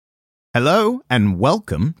Hello and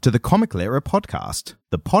welcome to the Comic Literate podcast,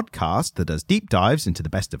 the podcast that does deep dives into the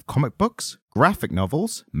best of comic books, graphic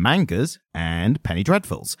novels, mangas, and penny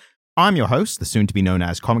dreadfuls. I'm your host, the soon-to-be known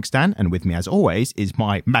as Comic Stan, and with me as always is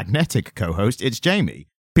my magnetic co-host, it's Jamie.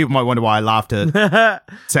 People might wonder why I laughed at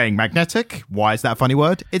saying magnetic. Why is that a funny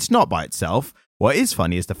word? It's not by itself. What is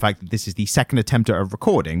funny is the fact that this is the second attempt at a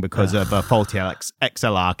recording because of a faulty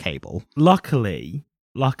XLR cable. Luckily,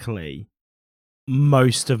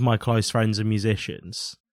 most of my close friends are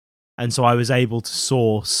musicians, and so I was able to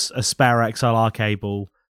source a spare XLR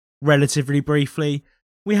cable relatively briefly.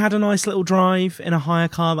 We had a nice little drive in a hire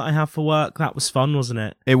car that I have for work. That was fun, wasn't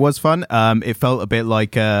it? It was fun. It felt a bit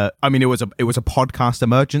like it was a podcast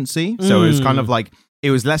emergency, so it was kind of like it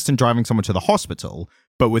was less than driving someone to the hospital,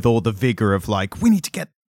 but with all the vigor of like, we need to get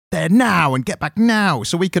there now and get back now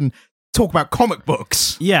so we can talk about comic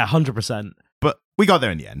books. Yeah, 100%. But we got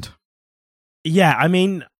there in the end. Yeah, I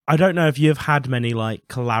mean, I don't know if you've had many like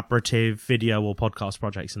collaborative video or podcast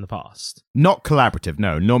projects in the past. Not collaborative,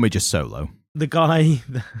 no. Normally just solo. The guy...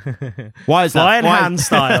 Why is that? Lion hand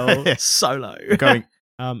style, solo.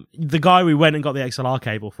 The guy we went and got the XLR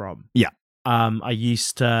cable from. Yeah. I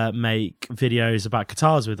used to make videos about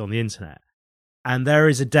guitars with on the internet. And there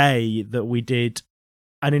is a day that we did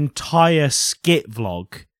an entire skit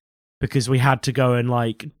vlog because we had to go and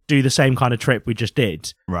like do the same kind of trip we just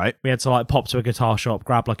did. Right. We had to like pop to a guitar shop,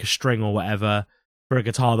 grab like a string or whatever for a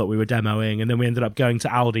guitar that we were demoing, and then we ended up going to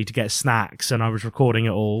Aldi to get snacks, and I was recording it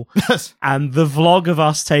all. And the vlog of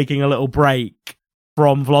us taking a little break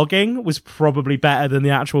from vlogging was probably better than the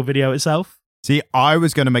actual video itself. See, I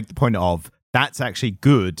was going to make the point of that's actually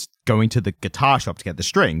good going to the guitar shop to get the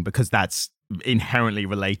string because that's inherently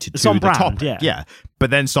related to the topic. Yeah. But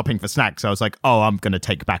then stopping for snacks, I was like, oh, I'm going to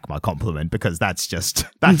take back my compliment because that's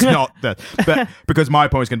not but because my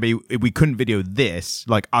point was going to be we couldn't video this,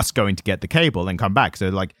 like us going to get the cable and come back. So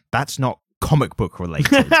like, that's not comic book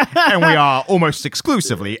related. And we are almost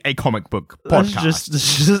exclusively a comic book podcast.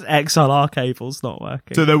 It's just XLR cables not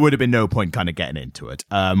working. So there would have been no point kind of getting into it.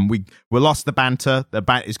 We lost the banter. The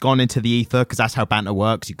banter is gone into the ether because that's how banter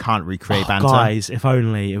works. You can't recreate banter. Guys, if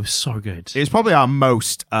only. It was so good. It's probably our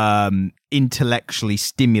most intellectually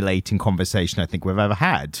stimulating conversation I think we've ever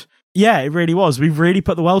had. Yeah, it really was. We really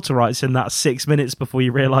put the world to rights in that 6 minutes before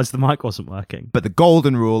you realised the mic wasn't working. But the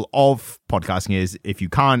golden rule of podcasting is if you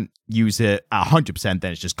can't use it at 100%,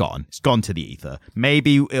 then it's just gone. It's gone to the ether.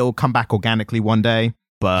 Maybe it'll come back organically one day,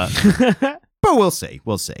 but we'll see.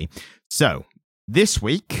 We'll see. So this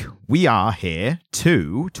week, we are here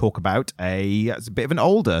to talk about it's a bit of an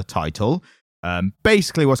older title.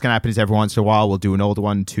 Basically, what's going to happen is every once in a while, we'll do an older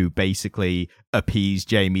one to basically appease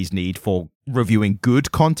Jamie's need for reviewing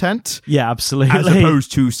good content. Yeah, absolutely. As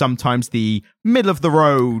opposed to sometimes the middle of the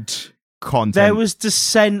road content. There was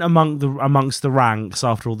dissent amongst the ranks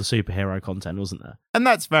after all the superhero content, wasn't there? And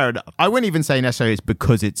that's fair enough. I wouldn't even say necessarily it's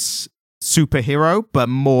because it's superhero, but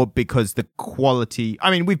more because the quality...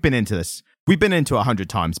 I mean, we've been into this. We've been into it 100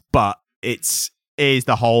 times, but is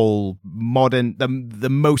the whole modern... The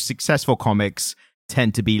most successful comics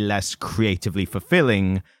tend to be less creatively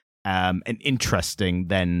fulfilling and interesting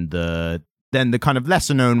than the kind of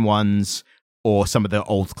lesser known ones or some of the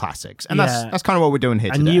old classics. And that's kind of what we're doing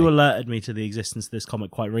here today. And you alerted me to the existence of this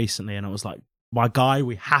comic quite recently, and I was like, my guy,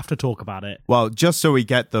 we have to talk about it. Well, just so we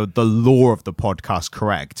get the lore of the podcast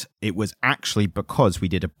correct, it was actually because we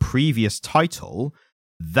did a previous title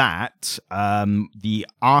that the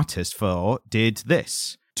artist did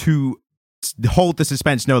this. To hold the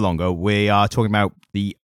suspense no longer, we are talking about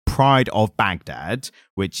the Pride of Baghdad,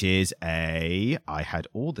 which is I had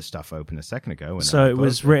all the stuff open a second ago. So it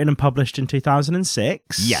was written and published in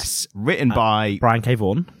 2006. Yes, written by Brian K.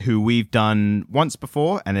 Vaughan, who we've done once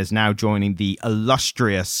before and is now joining the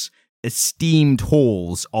illustrious, esteemed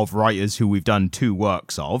halls of writers who we've done 2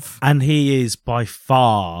 works of. And he is by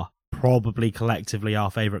far, probably collectively,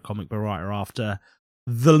 our favourite comic book writer after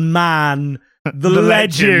the man, the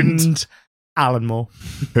legend, Alan Moore.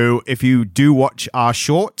 Who, if you do watch our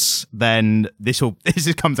shorts, then this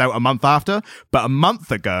comes out a month after. But a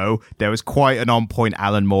month ago, there was quite an on-point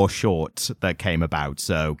Alan Moore short that came about.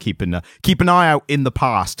 So keep an eye out in the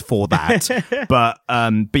past for that. but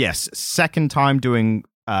yes, second time doing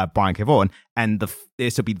Brian K. Vaughan, and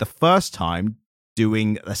this will be the first time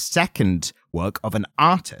doing a second work of an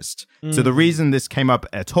artist. So the reason this came up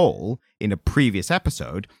at all in a previous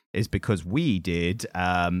episode is because we did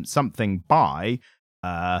something by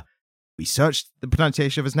we searched the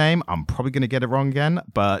pronunciation of his name. I'm probably going to get it wrong again,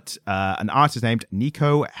 but an artist named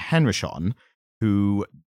Niko Henrichon, who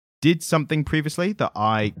did something previously that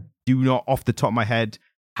I do not off the top of my head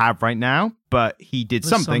have right now, but he did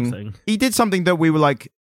something. He did something that we were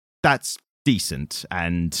like, that's decent.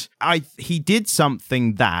 And he did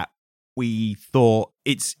something that we thought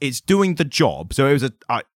it's doing the job. So it was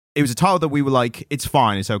a title that we were like, it's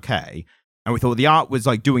fine, it's okay. And we thought the art was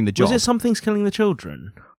like doing the job. Was it Something's Killing the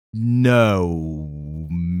Children? No,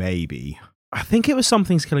 maybe. I think it was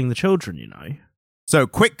Something's Killing the Children, you know. So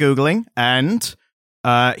quick Googling, and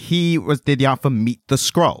he did the art for Meet the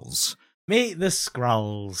Scrolls. Meet the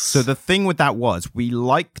Scrolls. So the thing with that was we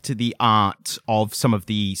liked the art of some of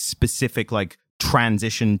the specific like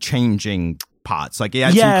transition changing parts. Like it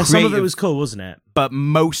had some of it was cool, wasn't it? But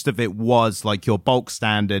most of it was like your bulk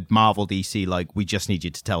standard Marvel DC, like we just need you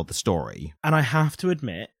to tell the story. And I have to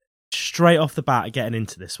admit, straight off the bat, getting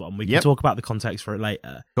into this one, we can talk about the context for it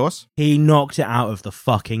later. Of course. He knocked it out of the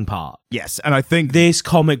fucking park. Yes, and I think this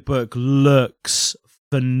comic book looks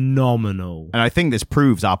phenomenal. And I think this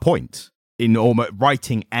proves our point in almost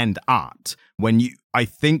writing and art. I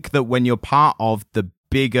think that when you're part of the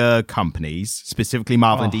bigger companies, specifically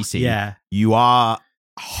Marvel and DC, you are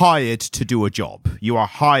hired to do a job. You are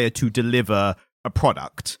hired to deliver a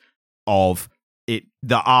product of it.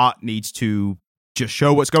 The art needs to just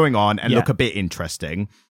show what's going on and look a bit interesting.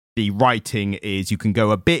 The writing is you can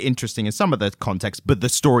go a bit interesting in some of the context, but the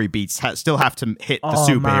story beats still have to hit the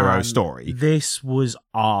superhero story. This was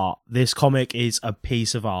art. This comic is a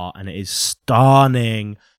piece of art, and it is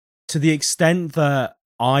stunning to the extent that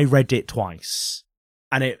I read it twice.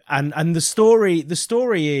 And the story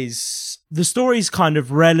is kind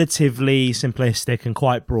of relatively simplistic and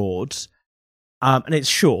quite broad. And it's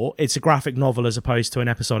short. It's a graphic novel as opposed to an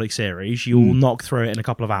episodic series. You'll knock through it in a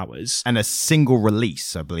couple of hours. And a single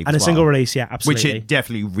release, I believe. And a single release, yeah, absolutely. Which it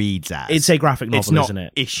definitely reads as. It's a graphic novel, isn't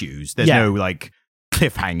it? Issues. There's no like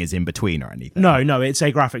cliffhangers in between or anything. No, it's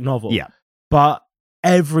a graphic novel. Yeah. But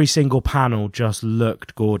every single panel just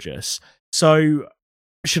looked gorgeous. So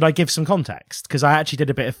should I give some context? Because I actually did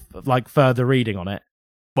a bit of like further reading on it.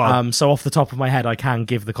 Well, so off the top of my head, I can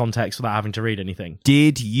give the context without having to read anything.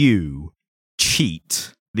 Did you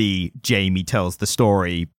cheat the Jamie tells the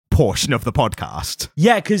story portion of the podcast?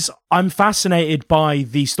 Yeah, because I'm fascinated by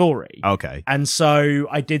the story. Okay. And so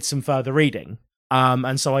I did some further reading.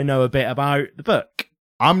 And so I know a bit about the book.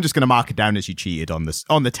 I'm just going to mark it down as you cheated on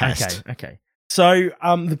the test. Okay. So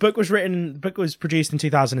the book was produced in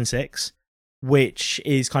 2006, which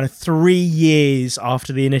is kind of 3 years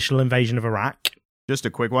after the initial invasion of Iraq. Just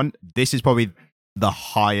a quick one. This is probably the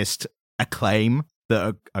highest acclaim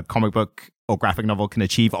that a comic book or graphic novel can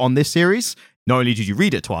achieve on this series. Not only did you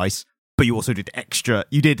read it twice, but you also did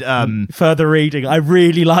further reading. I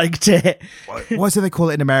really liked it. What do they call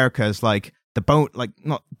it in America? It's like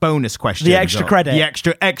not bonus question. The extra credit. The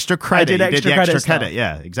extra credit. I did extra credit.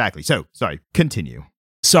 Yeah, exactly. So, sorry, continue.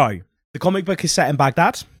 So, the comic book is set in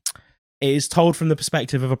Baghdad. It is told from the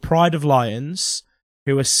perspective of a pride of lions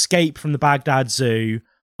who escape from the Baghdad Zoo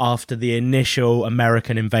after the initial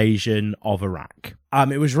American invasion of Iraq.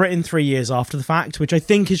 It was written 3 years after the fact, which I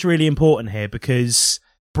think is really important here because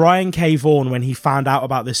Brian K. Vaughan, when he found out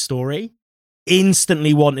about this story,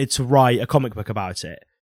 instantly wanted to write a comic book about it.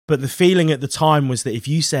 But the feeling at the time was that if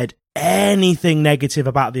you said anything negative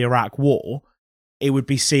about the Iraq war, it would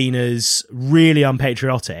be seen as really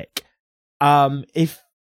unpatriotic. If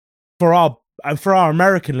for our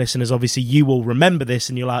American listeners, obviously you will remember this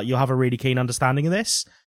and you'll have a really keen understanding of this.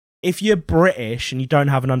 If you're British and you don't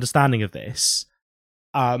have an understanding of this,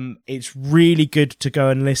 it's really good to go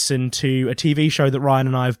and listen to a TV show that Ryan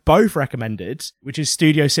and I have both recommended, which is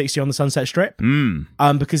Studio 60 on the Sunset Strip.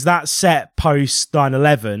 Because that's set post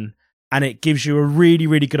 9/11 and it gives you a really,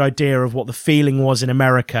 really good idea of what the feeling was in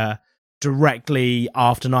America directly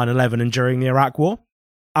after 9/11 and during the Iraq War.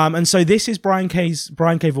 And so this is Brian K.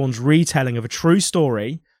 Vaughan's retelling of a true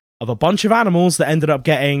story of a bunch of animals that ended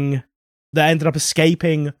up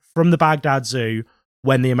escaping from the Baghdad Zoo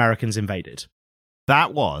when the Americans invaded.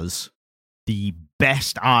 That was the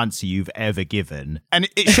best answer you've ever given. And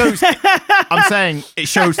it shows, I'm saying it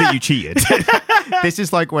shows that you cheated. This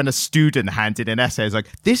is like when a student handed an essay, it's like,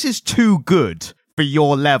 this is too good for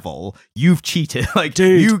your level. You've cheated. Like,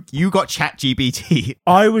 dude, you got ChatGPT.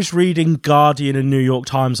 I was reading Guardian and New York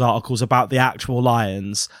Times articles about the actual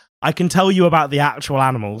lions. I can tell you about the actual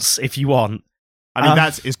animals if you want. I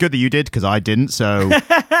mean, it's good that you did because I didn't. So,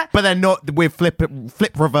 but they're not. We're flip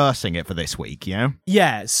reversing it for this week, you know?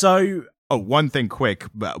 Yeah. So, one thing quick,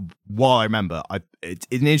 while I remember, it's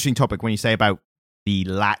an interesting topic when you say about the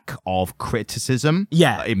lack of criticism,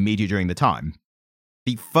 in media during the time.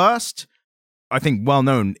 The first, I think,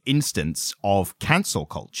 well-known instance of cancel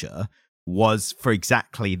culture was for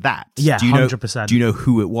exactly that. Yeah, 100%. Do you know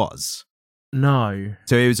who it was? No.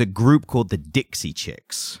 So it was a group called the Dixie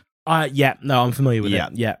Chicks. Yeah, no, I'm familiar with it.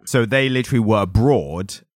 Yeah. So they literally were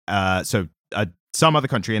abroad, some other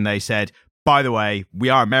country, and they said, by the way, we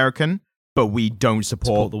are American, but we don't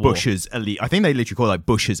support Bush's I think they literally call it like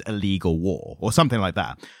Bush's illegal war or something like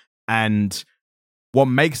that. And what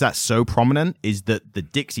makes that so prominent is that the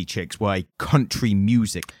Dixie Chicks were a country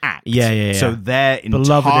music act. Yeah. So their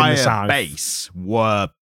entire base were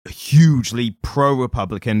hugely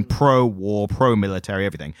pro-Republican, pro-war, pro-military,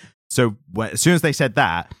 everything. So as soon as they said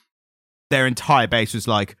that, their entire base was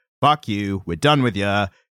like, fuck you, we're done with you,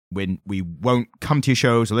 we won't come to your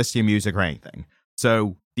shows or listen to your music or anything.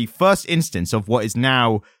 So the first instance of what is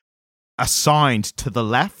now assigned to the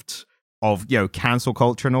left of, cancel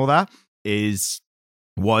culture and all that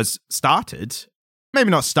was started, maybe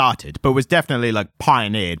not started, but was definitely like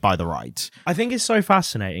pioneered by the right. I think it's so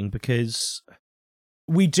fascinating because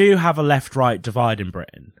we do have a left-right divide in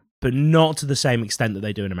Britain, but not to the same extent that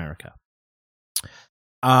they do in America.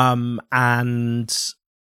 And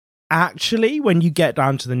actually, when you get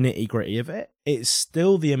down to the nitty-gritty of it, it's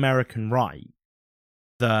still the American right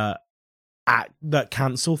that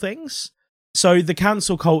cancel things. So the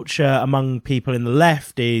cancel culture among people in the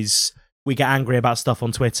left is we get angry about stuff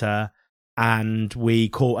on Twitter and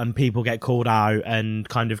people get called out and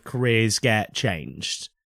kind of careers get changed.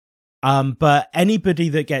 But anybody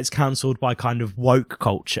that gets cancelled by kind of woke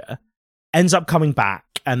culture ends up coming back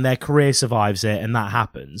and their career survives it, and that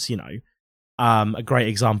happens, A great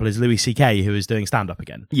example is Louis C.K., who is doing stand-up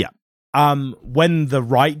again. Yeah. When the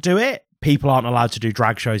right do it, people aren't allowed to do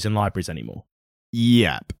drag shows in libraries anymore.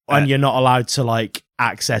 Yep. And you're not allowed to,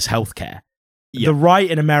 access healthcare. Yep. The right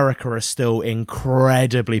in America are still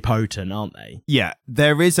incredibly potent, aren't they? Yeah.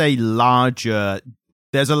 There's a larger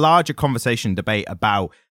conversation debate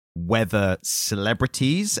about whether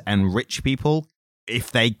celebrities and rich people,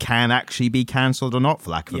 if they can actually be cancelled or not,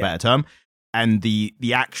 for lack of a better term. And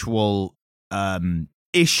the actual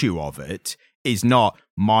issue of it is not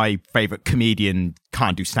my favorite comedian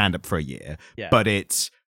can't do stand-up for a year, but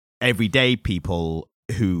it's everyday people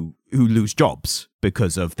who lose jobs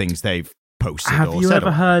because of things they've posted. Have you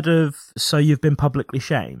ever heard of So You've Been Publicly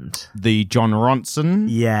Shamed? The John Ronson?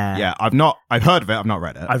 Yeah. I've heard of it, I've not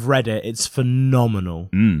read it. I've read it. It's phenomenal.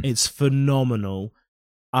 It's phenomenal.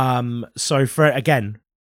 So for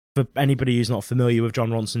anybody who's not familiar with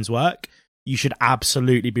John Ronson's work, you should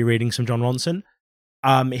absolutely be reading some John Ronson.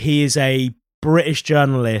 He is a British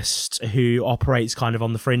journalist who operates kind of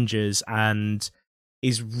on the fringes and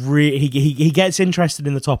is he gets interested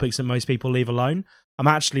in the topics that most people leave alone. I'm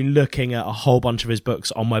actually looking at a whole bunch of his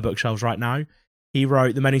books on my bookshelves right now. He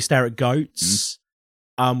wrote The Men Who Stare at Goats,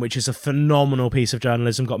 which is a phenomenal piece of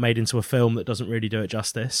journalism, got made into a film that doesn't really do it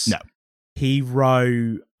justice. No. He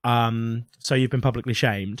wrote So You've Been Publicly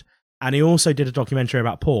Shamed, and he also did a documentary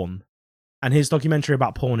about porn. And his documentary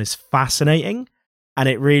about porn is fascinating, and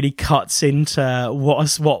it really cuts into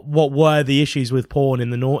what were the issues with porn in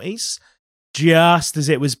the noughties, just as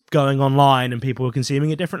it was going online and people were consuming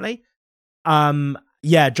it differently. John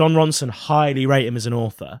Ronson, highly rate him as an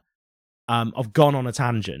author. I've gone on a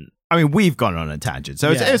tangent. I mean, we've gone on a tangent,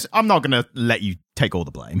 so I'm not going to let you take all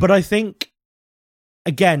the blame. But I think,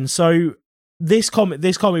 again, so this comic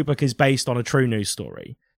book is based on a true news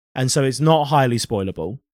story, and so it's not highly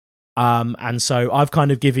spoilable. And so I've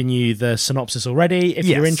kind of given you the synopsis already. If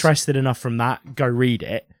you're interested enough from that, go read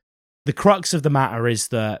it. The crux of the matter is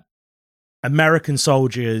that American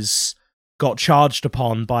soldiers got charged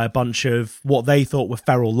upon by a bunch of what they thought were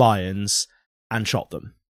feral lions and shot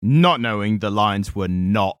them. Not knowing the lions were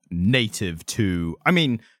not native to... I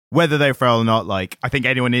mean, whether they're feral or not, I think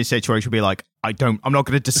anyone in this situation would be like, I'm not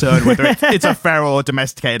going to discern whether it's a feral or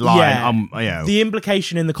domesticated lion. The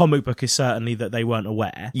implication in the comic book is certainly that they weren't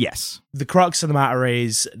aware. Yes. The crux of the matter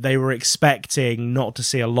is they were expecting not to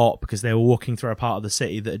see a lot because they were walking through a part of the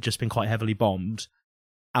city that had just been quite heavily bombed.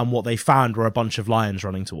 And what they found were a bunch of lions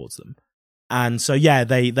running towards them. And so,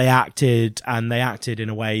 they acted in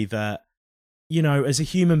a way that, as a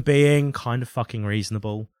human being, kind of fucking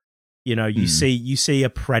reasonable. You see a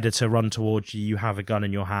predator run towards you, you have a gun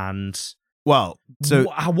in your hand. Well, so...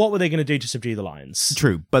 What were they going to do to subdue the lions?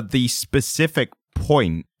 True, but the specific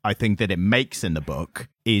point I think that it makes in the book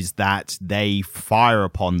is that they fire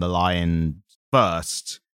upon the lion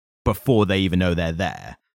first before they even know they're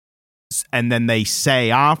there. And then they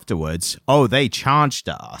say afterwards, oh, they charged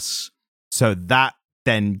us. So that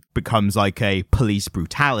then becomes like a police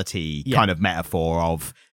brutality kind of metaphor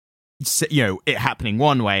of, it happening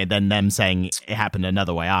one way and then them saying it happened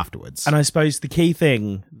another way afterwards. And I suppose the key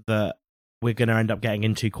thing that we're going to end up getting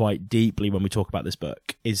into quite deeply when we talk about this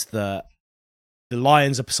book is that the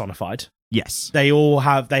lions are personified. Yes. They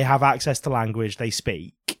have access to language, they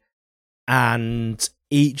speak. And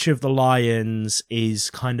each of the lions is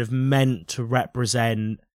kind of meant to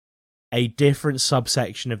represent a different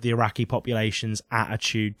subsection of the Iraqi population's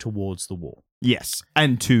attitude towards the war. Yes.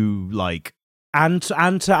 And to and to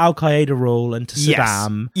Al-Qaeda rule and to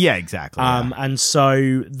Saddam. Yes. Yeah, exactly. And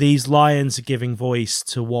so these lions are giving voice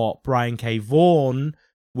to what Brian K. Vaughan,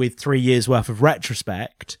 with 3 years worth of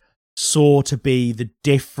retrospect, saw to be the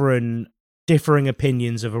differing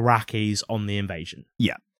opinions of Iraqis on the invasion.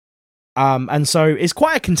 Yeah. And so it's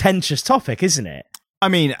quite a contentious topic, isn't it? I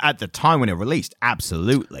mean, at the time when it released,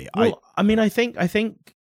 absolutely. Well, I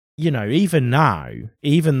think, even now,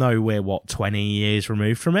 even though we're 20 years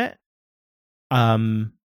removed from it,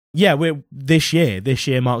 we're this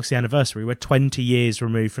year marks the anniversary. We're 20 years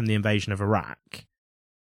removed from the invasion of Iraq.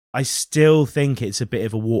 I still think it's a bit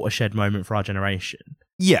of a watershed moment for our generation.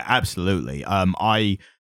 Yeah, absolutely. I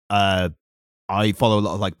follow a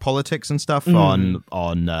lot of politics and stuff on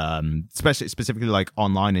specifically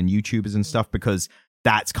online and YouTubers and stuff, because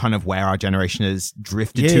that's kind of where our generation has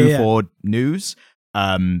drifted for news.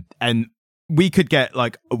 And we could get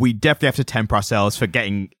we definitely have to temper ourselves for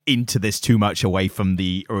getting into this too much away from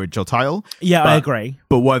the original title. Yeah, I agree.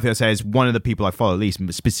 But what I was going to say is one of the people I follow at least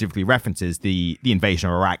specifically references the invasion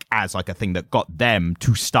of Iraq as a thing that got them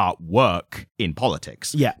to start work in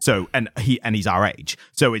politics. Yeah. So and he's our age.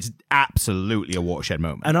 So it's absolutely a watershed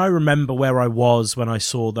moment. And I remember where I was when I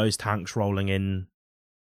saw those tanks rolling in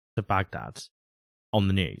to Baghdad on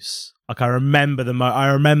the news. I remember I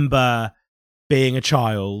remember being a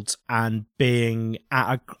child and being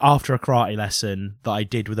after a karate lesson that I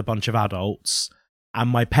did with a bunch of adults, and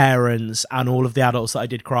my parents and all of the adults that I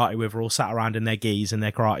did karate with were all sat around in their gis and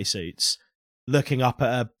their karate suits, looking up at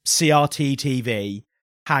a CRT TV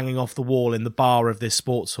hanging off the wall in the bar of this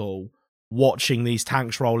sports hall, watching these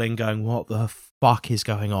tanks roll in, going, what the fuck is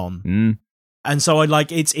going on? And so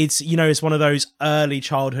it's one of those early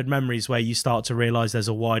childhood memories where you start to realize there's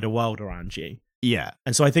a wider world around you. Yeah.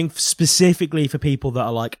 And so I think specifically for people that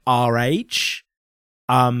are our age,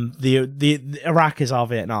 the Iraq is our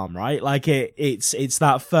Vietnam, right? It's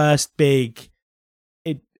that first big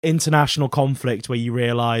international conflict where you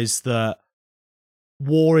realize that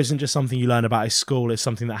war isn't just something you learn about at school, it's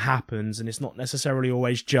something that happens, and it's not necessarily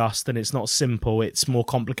always just, and it's not simple, it's more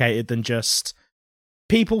complicated than just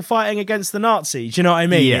people fighting against the Nazis. You know what I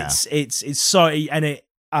mean? Yeah. It's so,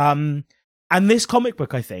 and this comic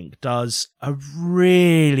book, I think, does a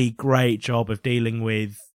really great job of dealing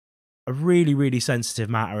with a really, really sensitive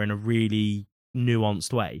matter in a really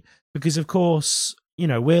nuanced way. Because, of course,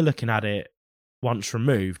 we're looking at it once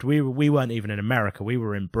removed. We weren't even in America. We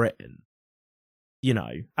were in Britain.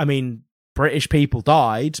 British people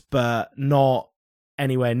died, but not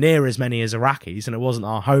anywhere near as many as Iraqis, and it wasn't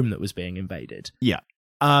our home that was being invaded. Yeah.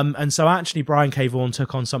 And so actually Brian K. Vaughan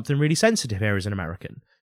took on something really sensitive here as an American,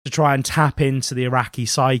 to try and tap into the Iraqi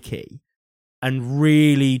psyche and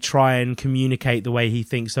really try and communicate the way he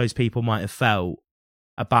thinks those people might have felt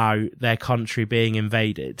about their country being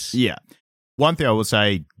invaded. Yeah. One thing I will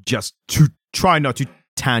say, just to try not to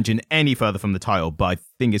tangent any further from the title, but I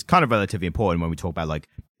think it's kind of relatively important when we talk about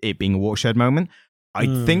it being a watershed moment. I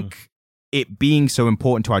think it being so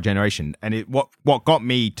important to our generation, and what got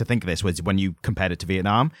me to think of this was when you compared it to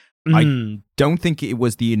Vietnam. I don't think it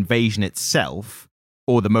was the invasion itself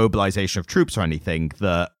or the mobilization of troops or anything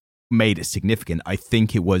that made it significant. I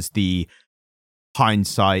think it was the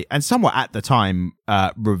hindsight and somewhat at the time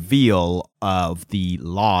reveal of the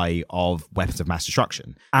lie of weapons of mass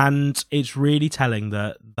destruction. And it's really telling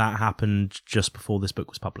that happened just before this book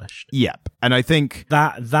was published. Yep. And I think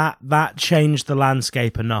that changed the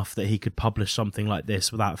landscape enough that he could publish something like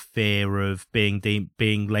this without fear of being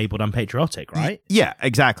labeled unpatriotic, right? Yeah,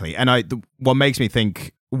 exactly. And what makes me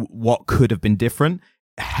think what could have been different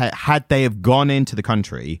had they have gone into the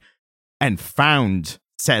country and found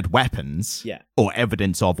said weapons or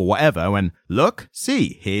evidence of or whatever, and look,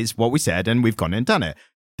 see, here's what we said, and we've gone and done it.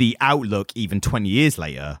 The outlook, even 20 years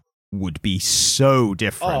later, would be so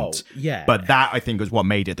different. Oh, yeah. But that, I think, was what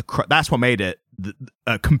made it that's what made it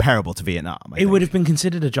comparable to Vietnam. It would have been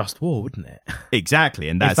considered a just war, wouldn't it? Exactly,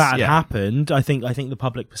 and that's, if that had happened, I think the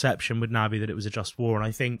public perception would now be that it was a just war, and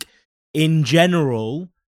I think in general,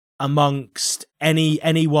 amongst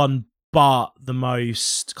anyone but the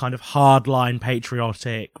most kind of hardline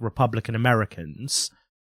patriotic Republican Americans,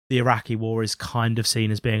 the Iraqi war is kind of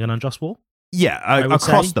seen as being an unjust war. Yeah,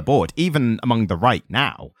 across the board, even among the right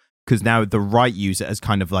now, because now the right use it as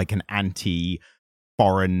kind of like an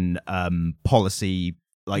anti-foreign policy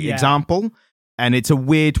example, and it's a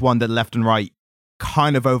weird one that left and right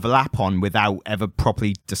kind of overlap on without ever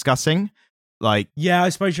properly discussing. Like, yeah, I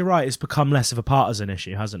suppose you're right. It's become less of a partisan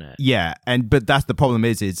issue, hasn't it? Yeah, but that's the problem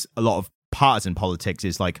is a lot of partisan politics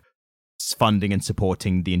is like funding and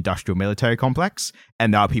supporting the industrial military complex,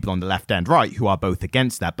 and there are people on the left and right who are both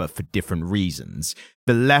against that, but for different reasons.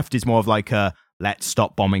 The left is more of like a let's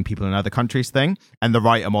stop bombing people in other countries thing, and the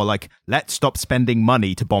right are more like let's stop spending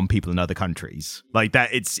money to bomb people in other countries. Like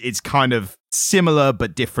that, it's kind of similar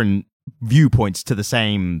but different viewpoints to the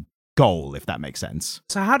same goal, if that makes sense.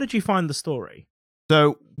 So how did you find the story?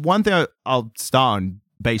 So one thing I'll start on,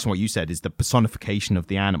 based on what you said, is the personification of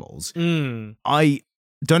the animals. I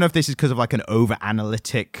don't know if this is because of like an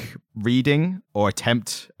over-analytic reading or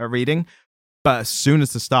attempt at reading, but as soon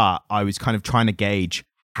as the start, I was kind of trying to gauge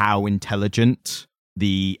how intelligent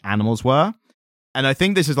the animals were. And I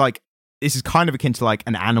think this is kind of akin to like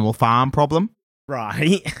an Animal Farm problem.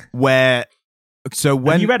 Right. Where... So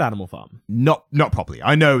when have you read Animal Farm? Not properly.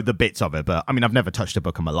 I know the bits of it, but I mean, I've never touched a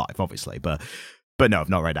book in my life, obviously, but no, I've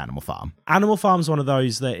not read Animal Farm. Animal Farm's one of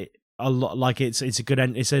those that a lot like it's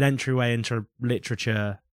an entryway into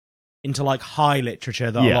literature, into like high literature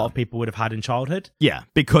that a lot of people would have had in childhood. Yeah,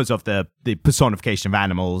 because of the personification of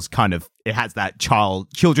animals, kind of it has that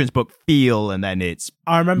children's book feel, and then it's.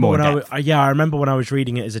 I remember when I was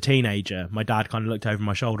reading it as a teenager. My dad kind of looked over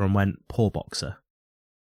my shoulder and went, "Poor boxer."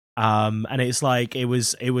 And it's like it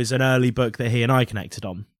was an early book that he and I connected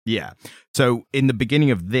on. Yeah. So in the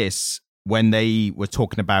beginning of this, when they were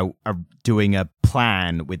talking about doing a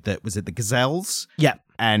plan with was it the gazelles? Yeah.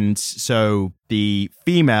 And so the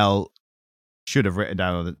female should have written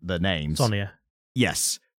down the names. Sonia.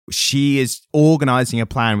 Yes. She is organizing a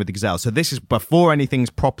plan with the gazelles. So this is before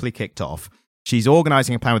anything's properly kicked off. She's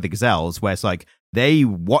organizing a plan with the gazelles where it's like they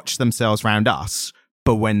watch themselves around us.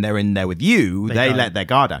 But when they're in there with you, they let their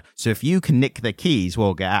guard down. So if you can nick their keys,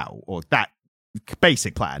 we'll get out. Or that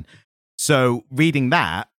basic plan. So reading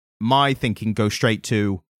that, my thinking goes straight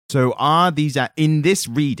to, so are these, in this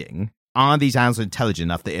reading, are these animals intelligent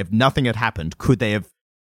enough that if nothing had happened, could they have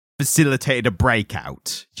facilitated a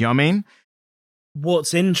breakout? Do you know what I mean?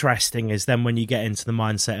 What's interesting is then when you get into the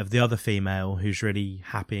mindset of the other female who's really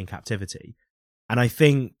happy in captivity. And I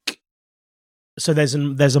think, so there's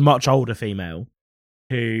a much older female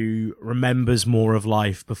who remembers more of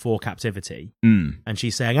life before captivity. And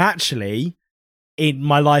she's saying, actually,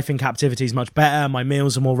 my life in captivity is much better. My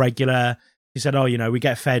meals are more regular. She said, we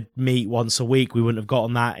get fed meat once a week. We wouldn't have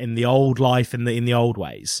gotten that in the old life, in the old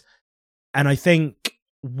ways. And I think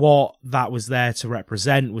what that was there to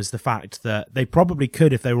represent was the fact that they probably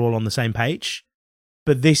could if they were all on the same page.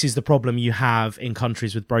 But this is the problem you have in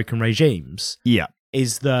countries with broken regimes. Yeah.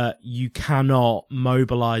 Is that you cannot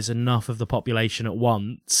mobilize enough of the population at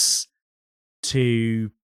once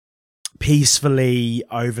to peacefully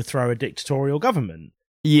overthrow a dictatorial government.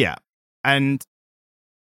 Yeah. And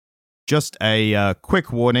just a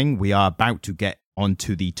quick warning, we are about to get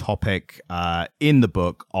onto the topic in the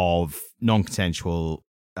book of non-consensual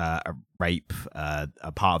rape,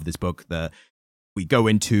 a part of this book that we go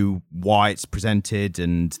into why it's presented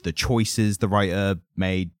and the choices the writer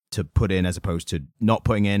made to put in as opposed to not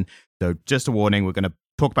putting in. So just a warning, we're going to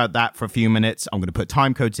talk about that for a few minutes. I'm going to put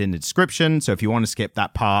time codes in the description. So if you want to skip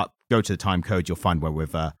that part, go to the time code. You'll find where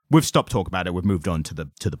we've stopped talking about it. We've moved on to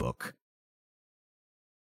the book.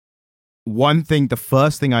 The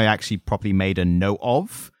first thing I actually properly made a note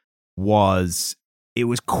of was it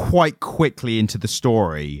was quite quickly into the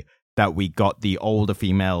story that we got the older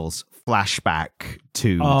female's flashback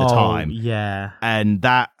to the time. Yeah. And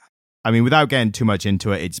that, I mean, without getting too much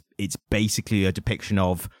into it, it's basically a depiction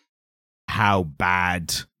of how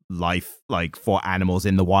bad life, like, for animals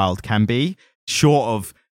in the wild can be, short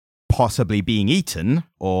of possibly being eaten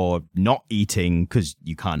or not eating because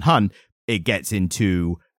you can't hunt. It gets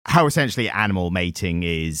into how essentially animal mating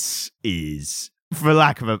is for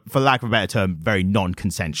lack of a better term, very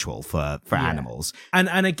non-consensual for animals.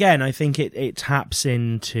 And again, I think it taps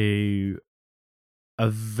into a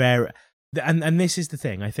very. And this is the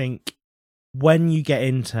thing, I think when you get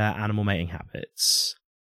into animal mating habits,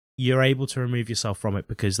 you're able to remove yourself from it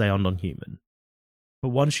because they are non-human. But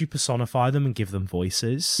once you personify them and give them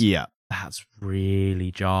voices, that's really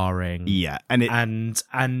jarring. Yeah, and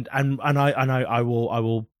I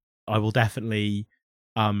will definitely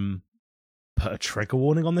put a trigger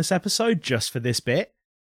warning on this episode just for this bit.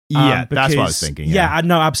 Yeah, because, that's what I was thinking. Yeah,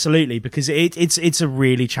 no, absolutely, because it's a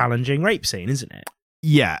really challenging rape scene, isn't it?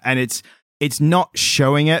 Yeah, and it's not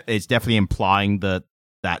showing it. It's definitely implying that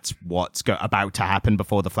that's what's about to happen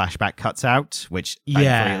before the flashback cuts out, which, thankfully,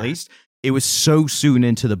 at least. It was so soon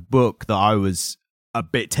into the book that I was a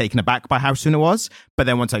bit taken aback by how soon it was. But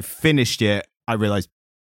then once I finished it, I realized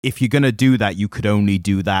if you're going to do that, you could only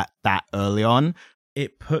do that early on.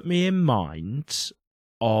 It put me in mind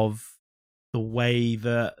of the way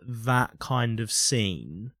that kind of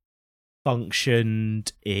scene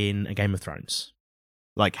functioned in a Game of Thrones.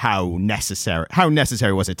 Like how necessary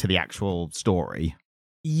was it to the actual story?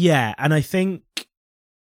 Yeah, and I think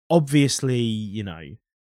obviously,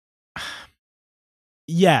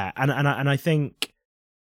 yeah, and I think,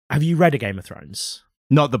 have you read a Game of Thrones?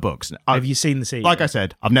 Not the books. Have you seen the series? Like I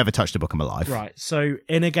said, I've never touched a book in my life. Right. So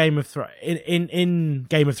in a Game of Thrones, in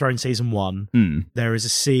Game of Thrones season 1, there is a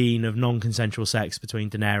scene of non-consensual sex between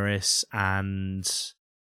Daenerys and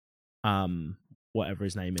whatever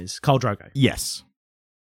his name is, Khal Drogo. Yes.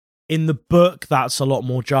 In the book, that's a lot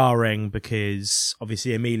more jarring because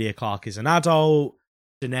obviously Emilia Clarke is an adult.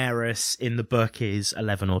 Daenerys in the book is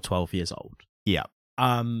 11 or 12 years old. Yeah.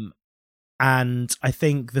 And I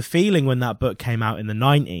think the feeling when that book came out in the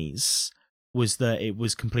 90s was that it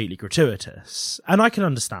was completely gratuitous. And I can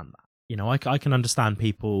understand that. I can understand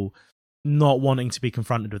people not wanting to be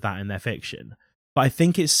confronted with that in their fiction. But I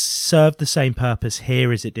think it served the same purpose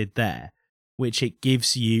here as it did there, which it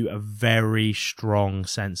gives you a very strong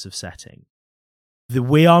sense of setting.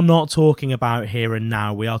 We are not talking about here and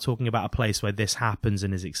now. We are talking about a place where this happens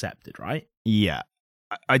and is accepted, right? Yeah.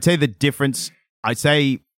 I'd say the difference,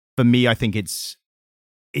 for me, I think it's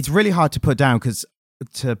really hard to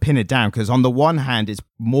pin it down, because on the one hand, it's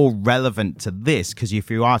more relevant to this, because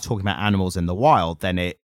if you are talking about animals in the wild,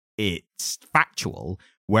 then it's factual.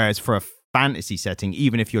 Whereas for a fantasy setting,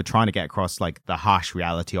 even if you're trying to get across like the harsh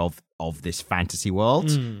reality of this fantasy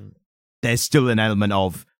world, there's still an element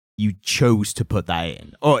of you chose to put that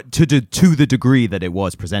in, or to the degree that it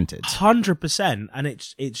was presented. 100%, and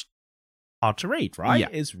it's hard to read, right? Yeah.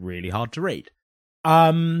 It's really hard to read.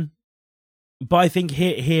 But I think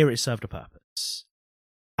here it served a purpose.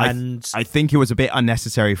 And I think it was a bit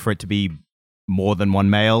unnecessary for it to be more than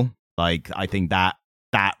one male. Like, I think that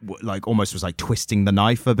like almost was like twisting the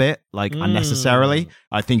knife a bit, like unnecessarily.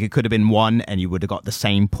 I think it could have been one and you would have got the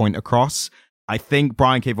same point across. I think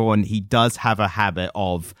Brian K. Vaughan, he does have a habit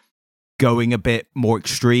of going a bit more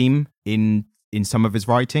extreme in some of his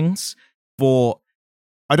writings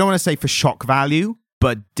I don't want to say for shock value,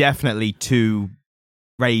 but definitely to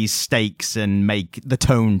raise stakes and make the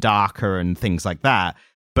tone darker and things like that.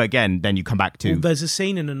 But again, then you come back to... Well, there's a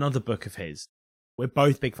scene in another book of his we're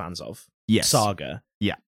both big fans of. Yes. Saga.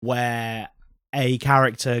 Yeah. Where a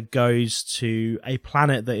character goes to a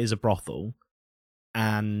planet that is a brothel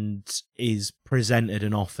and is presented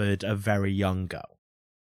and offered a very young girl.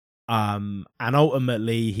 And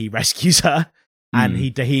ultimately he rescues her. And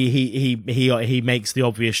he makes the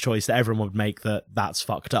obvious choice that everyone would make, that's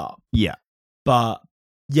fucked up. Yeah. But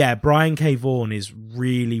yeah, Brian K. Vaughan is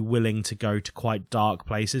really willing to go to quite dark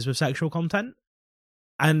places with sexual content.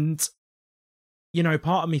 And,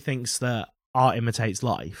 part of me thinks that art imitates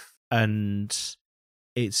life, and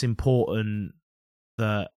it's important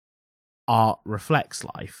that art reflects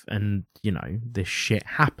life, and, this shit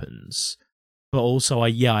happens. But also, I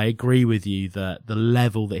agree with you that the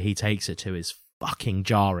level that he takes it to is fucking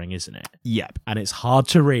jarring, isn't it? Yep. And it's hard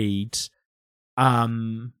to read. But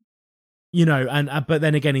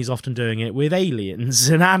then again, he's often doing it with aliens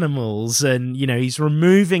and animals, and he's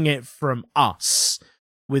removing it from us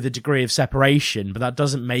with a degree of separation, but that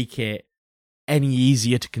doesn't make it any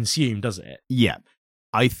easier to consume, does it? Yeah.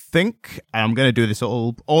 I think I'm going to do this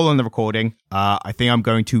all on the recording. I think I'm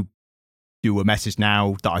going to do a message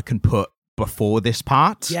now that I can put before this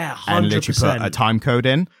part. Yeah, 100%. And literally put a time code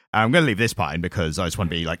in. I'm going to leave this part in because I just want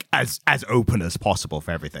to be like as open as possible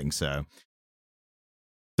for everything. So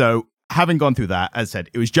having gone through that, as I said,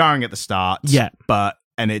 it was jarring at the start. Yeah.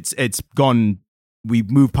 And it's gone. We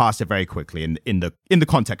moved past it very quickly in the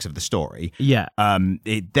context of the story. Yeah.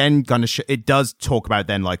 It then it does talk about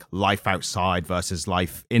then like life outside versus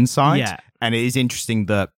life inside. Yeah. And it is interesting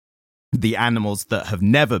that the animals that have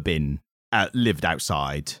never been lived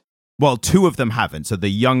outside, well, two of them haven't. So the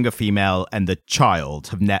younger female and the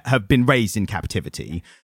child have been raised in captivity.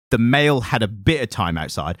 The male had a bit of time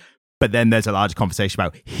outside, but then there's a larger conversation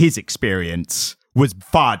about his experience was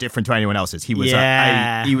far different to anyone else's. He was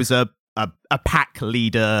a pack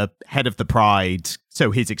leader, head of the Pride,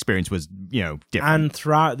 so his experience was, different. And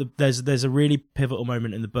throughout there's a really pivotal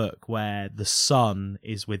moment in the book where the son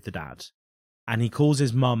is with the dad, and he calls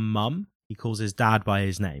his mum. He calls his dad by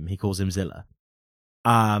his name. He calls him Zilla.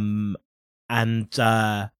 And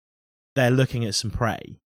they're looking at some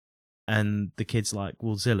prey, and the kid's like,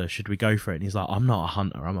 well, Zilla, should we go for it? And he's like, I'm not a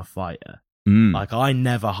hunter, I'm a fighter. Like, I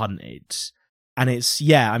never hunted. And it's,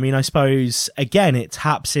 I suppose, again, it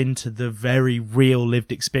taps into the very real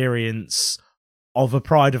lived experience of a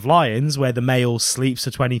pride of lions where the male sleeps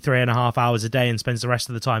for 23 and a half hours a day and spends the rest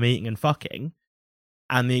of the time eating and fucking,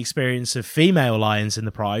 and the experience of female lions in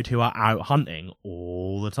the pride who are out hunting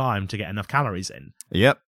all the time to get enough calories in.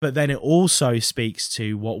 Yep. But then it also speaks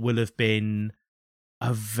to what will have been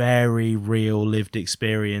a very real lived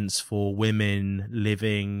experience for women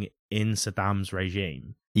living in Saddam's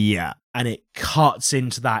regime. Yeah. And it cuts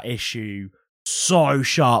into that issue so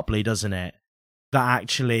sharply, doesn't it? That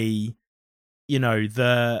actually, you know,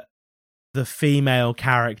 the female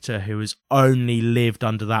character who has only lived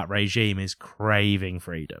under that regime is craving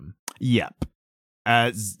freedom. Yep.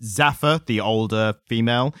 Zafar, the older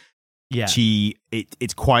female, yeah,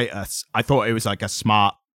 it's quite I thought it was like a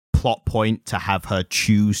smart plot point to have her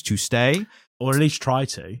choose to stay, or at least try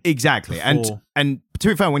to. Exactly. Before. And to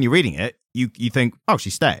be fair, when you're reading it, you think, oh,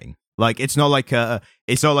 she's staying. Like, it's not like a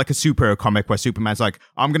superhero comic where Superman's like,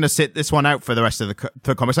 I'm going to sit this one out for the rest of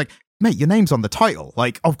the comics. Like, mate, your name's on the title.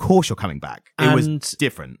 Like, of course you're coming back. It was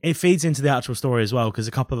different. It feeds into the actual story as well, because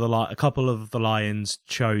a couple of the lions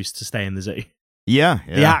chose to stay in the zoo. Yeah.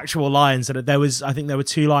 The actual lions, I think there were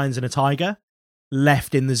 2 lions and a tiger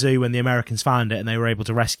left in the zoo when the Americans found it, and they were able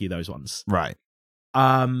to rescue those ones. Right.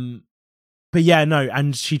 But yeah, no,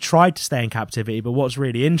 and she tried to stay in captivity, but what's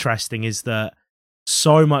really interesting is that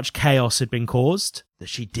so much chaos had been caused that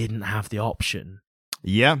she didn't have the option.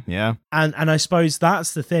 Yeah. And I suppose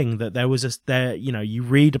that's the thing, that you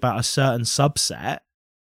read about a certain subset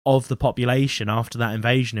of the population after that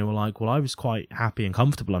invasion who were like, well, I was quite happy and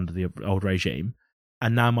comfortable under the old regime,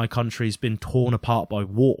 and now my country's been torn apart by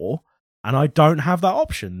war, and I don't have that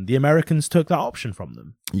option. The Americans took that option from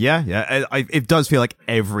them. Yeah. It does feel like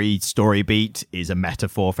every story beat is a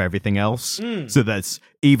metaphor for everything else. So that's,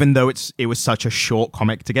 even though it was such a short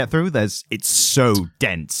comic to get through, it's so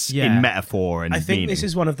dense in metaphor and I think meaning. This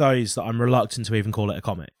is one of those that I'm reluctant to even call it a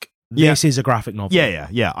comic. This is a graphic novel.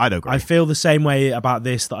 Yeah, I'd agree. I feel the same way about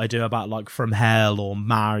this that I do about like From Hell or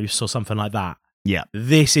Mouse or something like that. Yeah.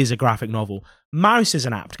 This is a graphic novel. Mouse is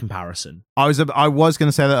an apt comparison. I was going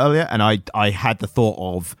to say that earlier, and I had the thought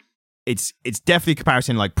of it's definitely a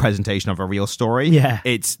comparison, like presentation of a real story. Yeah.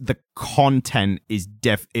 It's the content is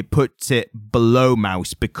it puts it below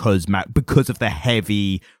Mouse because of the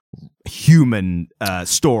heavy human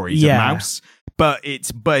stories of Mouse. But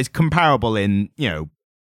it's comparable in, you know,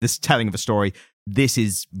 this telling of a story. This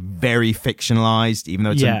is very fictionalized, even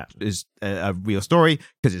though it's a real story,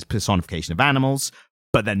 because it's personification of animals.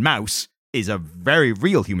 But then Mouse is a very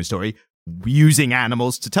real human story using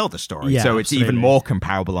animals to tell the story. So it's even more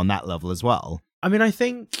comparable on that level as well. I mean, I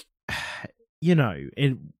think, you know,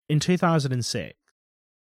 in 2006,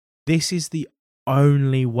 this is the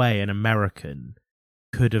only way an American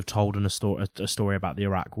could have told a story about the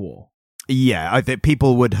Iraq War. Yeah, I think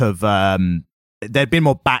people would have... there'd been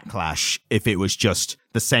more backlash if it was just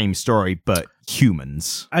the same story, but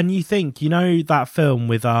humans. And you think, you know, that film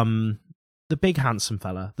with the big handsome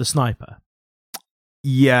fella, the sniper?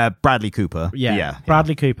 Yeah, Bradley Cooper. Yeah.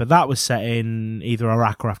 Bradley Cooper. That was set in either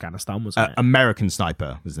Iraq or Afghanistan, wasn't it? American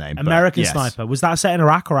Sniper was the name. American Sniper. Was that set in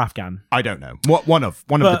Iraq or Afghan? I don't know. One of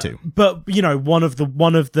the two. But, you know, one of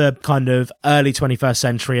the kind of early 21st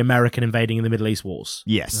century American invading in the Middle East wars.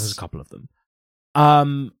 Yes. There's a couple of them.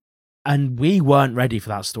 And we weren't ready for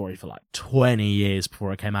that story for like 20 years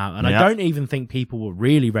before it came out. And I don't even think people were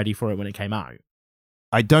really ready for it when it came out.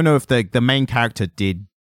 I don't know if the main character did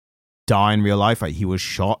die in real life. Like, he was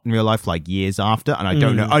shot in real life like years after. And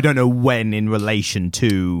I don't know when in relation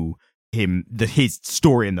to him, his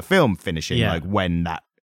story in the film finishing, like when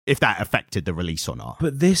if that affected the release or not.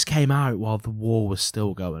 But this came out while the war was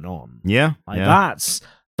still going on. Yeah. That's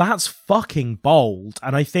fucking bold.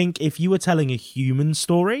 And I think if you were telling a human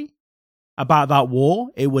story about that war,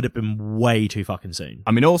 it would have been way too fucking soon.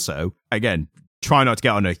 I mean, also, again, try not to get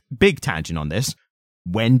on a big tangent on this.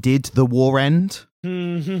 When did the war end? We'll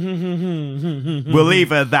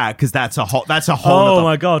leave it at that, because that's a whole. Oh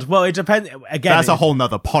my god! Well, it depends. Again, that's a whole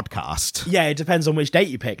nother podcast. Yeah, it depends on which date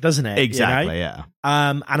you pick, doesn't it? Exactly. You know? Yeah.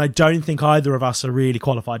 And I don't think either of us are really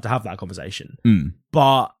qualified to have that conversation.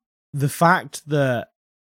 But the fact that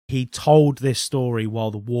he told this story while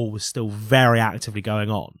the war was still very actively going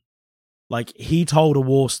on, like, he told a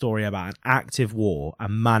war story about an active war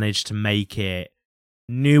and managed to make it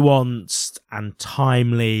nuanced and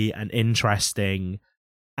timely and interesting.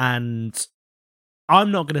 And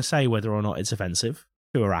I'm not going to say whether or not it's offensive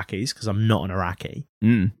to Iraqis, because I'm not an Iraqi.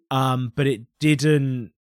 But it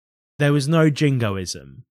didn't. There was no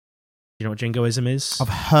jingoism. You know what jingoism is? I've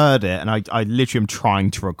heard it, and I literally am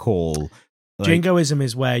trying to recall. Jingoism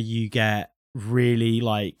is where you get really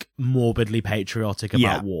like morbidly patriotic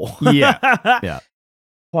about war. Yeah.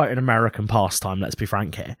 quite an American pastime, let's be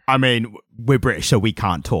frank here. I mean, we're British, so we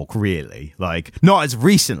can't talk, really. Like, not as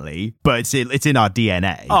recently, but it's in our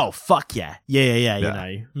DNA. Oh, fuck yeah. Yeah. You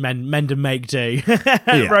know, mend and make do.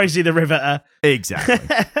 Rosie the Riveter. Exactly.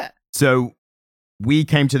 So we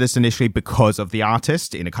came to this initially because of the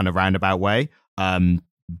artist in a kind of roundabout way.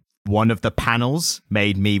 One of the panels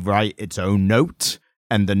made me write its own note,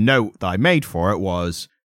 and the note that I made for it was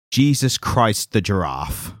Jesus Christ the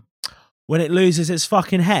giraffe. When it loses its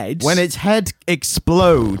fucking head? When its head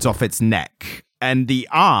explodes off its neck. And the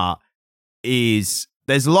art is...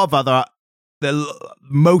 There's a lot of other...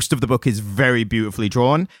 Most of the book is very beautifully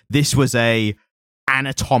drawn. This was a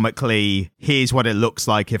anatomically, here's what it looks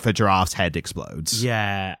like if a giraffe's head explodes.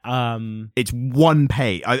 Yeah. It's one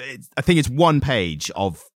page. I think it's one page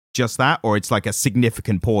of just that, or it's like a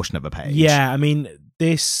significant portion of a page. Yeah, I mean,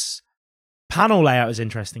 this panel layout is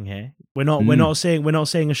interesting here. We're not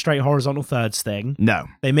seeing a straight horizontal thirds thing. No.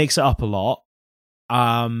 They mix it up a lot.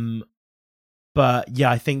 But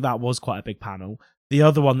yeah, I think that was quite a big panel. The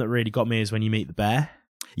other one that really got me is when you meet the bear.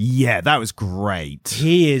 Yeah, that was great.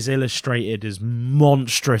 He is illustrated as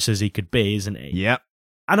monstrous as he could be, isn't he? Yep.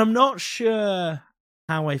 And I'm not sure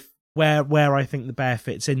where I think the bear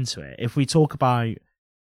fits into it. If we talk about,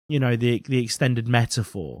 you know, the extended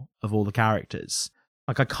metaphor of all the characters,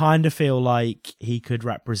 like I kind of feel like he could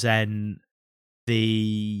represent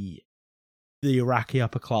the Iraqi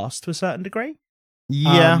upper class to a certain degree.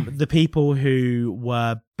 Yeah. The people who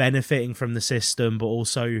were benefiting from the system, but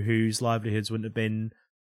also whose livelihoods wouldn't have been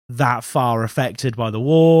that far affected by the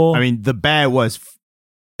war. I mean, the bear was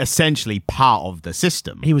essentially part of the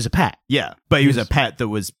system. He was a pet. Yeah, but he was a pet that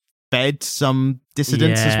was fed some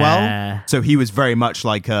dissidents as well. So he was very much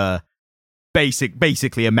like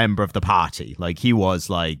basically a member of the party. Like he was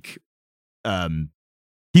like,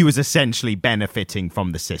 he was essentially benefiting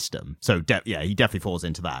from the system. So he definitely falls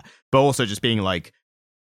into that. But also just being like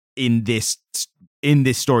in this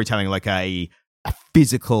storytelling, like a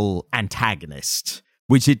physical antagonist,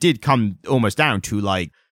 which it did come almost down to,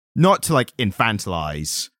 like, not to like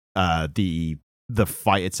infantilize the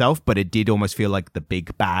fight itself, but it did almost feel like the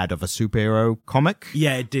big bad of a superhero comic.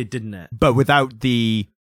 Yeah, it did, didn't it? But without the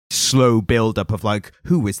slow build up of like,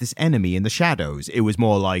 who is this enemy in the shadows? It was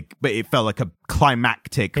more like, but it felt like a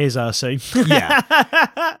climactic. Here's Ursu. Yeah.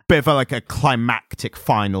 But it felt like a climactic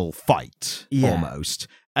final fight almost.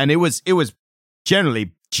 And it was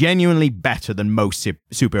genuinely better than most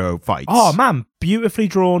superhero fights. Oh man, beautifully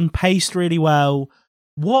drawn, paced really well.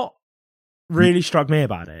 What really struck me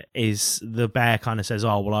about it is the bear kind of says,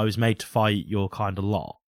 oh, well, I was made to fight your kind of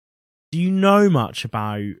lot. Do you know much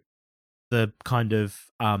about the kind of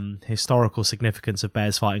historical significance of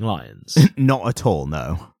bears fighting lions? Not at all,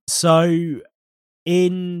 no. So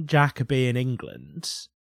in Jacobean England,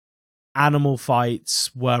 animal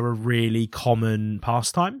fights were a really common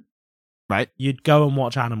pastime. Right. You'd go and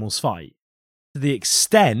watch animals fight. To the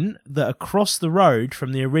extent that across the road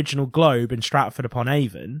from the original Globe in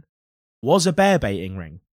Stratford-upon-Avon was a bear baiting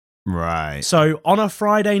ring. Right. So on a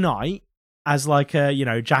Friday night, as like a, you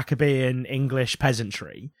know, Jacobean English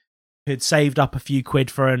peasantry who'd saved up a few quid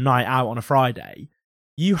for a night out on a Friday,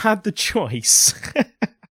 you had the choice,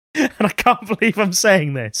 and I can't believe I'm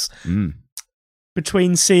saying this,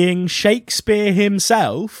 between seeing Shakespeare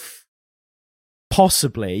himself,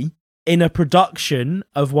 possibly, in a production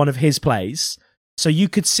of one of his plays. So you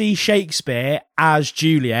could see Shakespeare as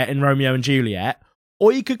Juliet in Romeo and Juliet,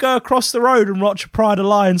 or you could go across the road and watch a pride of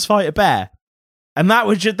lions fight a bear. And that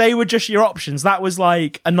was they were just your options. That was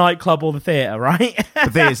like a nightclub or the theatre, right?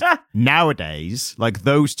 The thing is, nowadays, like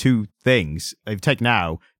those two things, they've taken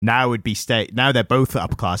now would be now they're both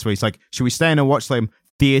upper class, where it's like, should we stay in and watch some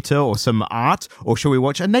theatre or some art, or should we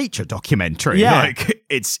watch a nature documentary? Yeah. Like,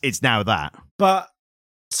 it's now that. But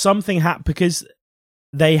something happened because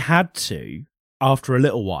they had to, after a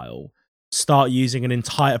little while, start using an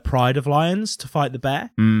entire pride of lions to fight the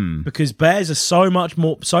bear, because bears are so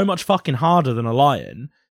much fucking harder than a lion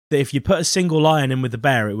that if you put a single lion in with the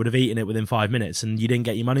bear, it would have eaten it within 5 minutes and you didn't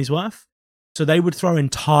get your money's worth. So they would throw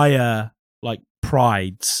entire like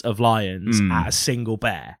prides of lions at a single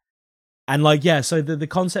bear. And like, yeah, so the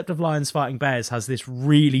concept of lions fighting bears has this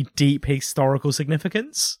really deep historical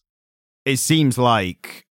significance. It seems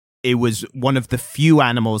like it was one of the few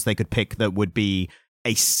animals they could pick that would be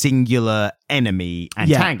a singular enemy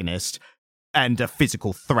antagonist and a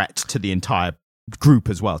physical threat to the entire group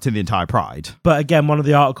as well, to the entire pride. But again, one of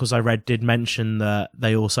the articles I read did mention that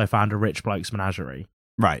they also found a rich bloke's menagerie.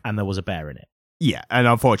 Right. And there was a bear in it. Yeah, and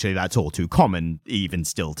unfortunately that's all too common even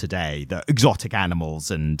still today. The exotic animals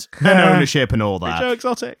and ownership and all that. Joe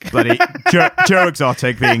Exotic. Bloody Joe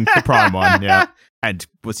Exotic being the prime one, yeah. And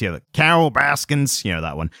what's the other? Carol Baskins,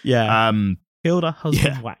 that one. Yeah. Killed her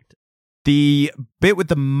husband, whacked. The bit with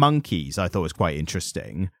the monkeys I thought was quite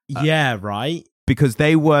interesting. Yeah, right. Because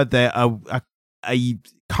they were a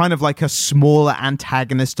kind of like a smaller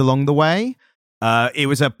antagonist along the way.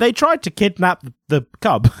 They tried to kidnap the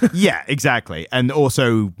cub. Yeah, exactly. And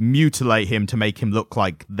also mutilate him to make him look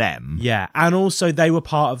like them. Yeah, and also they were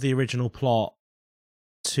part of the original plot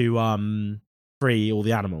to free all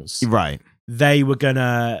the animals. Right. They were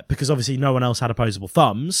gonna, because obviously no one else had opposable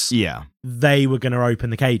thumbs. Yeah. They were gonna open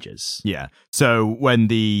the cages. Yeah. So when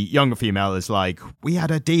the younger female is like, we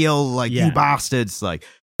had a deal, like, you bastards, like,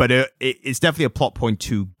 but it's definitely a plot point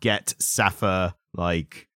to get Safa,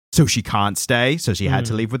 like, so she can't stay, so she had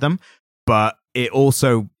to leave with them. But it was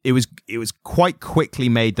quite quickly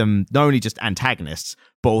made them not only just antagonists,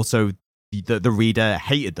 but also the reader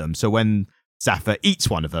hated them. So when Safa eats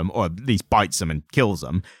one of them, or at least bites them and kills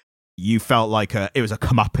them, you felt like it was a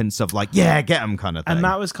comeuppance of like, yeah, get them kind of thing. And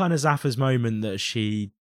that was kind of Safa's moment that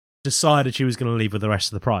she decided she was going to leave with the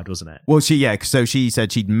rest of the Pride, wasn't it? Well, so she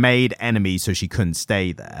said she'd made enemies so she couldn't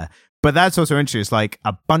stay there. But that's also interesting. It's like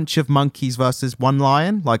a bunch of monkeys versus one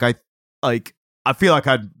lion. I feel like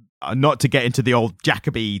I'd not to get into the old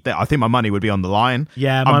Jacoby. I think my money would be on the lion.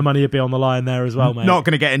 Yeah, my money would be on the lion there as well, mate. Not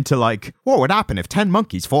going to get into like what would happen if 10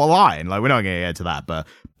 monkeys fought a lion. Like, we're not going to get into that. But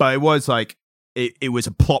it was like it was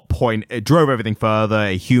a plot point. It drove everything further.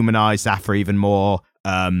 It humanized Safa even more.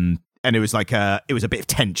 And it was like it was a bit of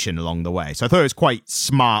tension along the way. So I thought it was quite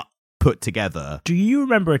smart put together. Do you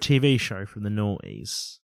remember a TV show from the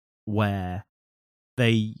noughties where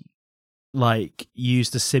they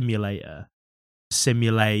used a simulator to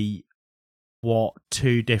simulate what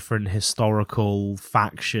two different historical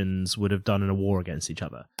factions would have done in a war against each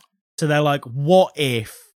other? So they're like, what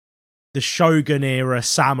if the Shogun era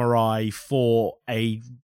samurai fought a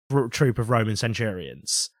troop of Roman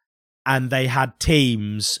centurions, and they had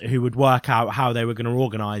teams who would work out how they were going to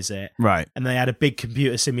organize it, right? And they had a big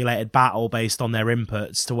computer simulated battle based on their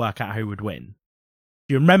inputs to work out who would win.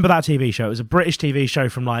 Do you remember that TV show? It was a British TV show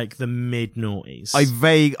from like the mid-noughties.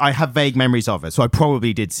 I have vague memories of it, so I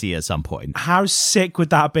probably did see it at some point. How sick would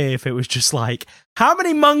that be if it was just like, how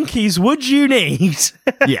many monkeys would you need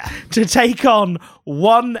to take on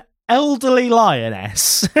one elderly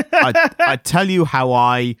lioness? I tell you how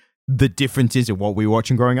the differences in what we were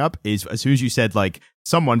watching growing up is, as soon as you said like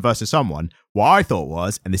someone versus someone, what I thought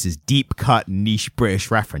was, and this is deep cut niche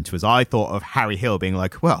British reference, was I thought of Harry Hill being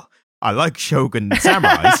like, well, I like Shogun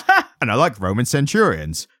samurais and I like Roman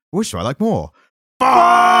centurions. Which do I like more?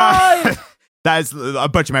 That is a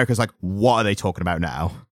bunch of Americans like, what are they talking about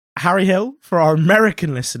now? Harry Hill, for our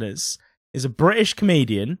American listeners, is a British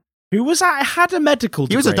comedian who had a medical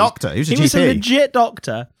degree. He was a doctor. He was a GP. He was a legit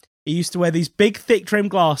doctor. He used to wear these big, thick, trim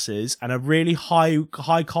glasses and a really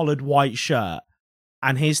high-collared white shirt.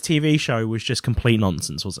 And his TV show was just complete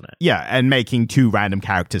nonsense, wasn't it? Yeah, and making two random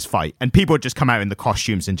characters fight. And people would just come out in the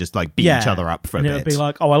costumes and just like beat each other up for a bit. And it would be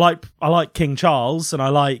like, oh, I like King Charles, and I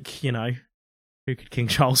like, who could King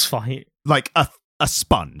Charles fight? Like a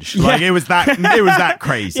sponge. Like, it was that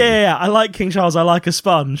crazy. Yeah, I like King Charles, I like a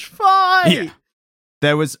sponge. Fight! Yeah.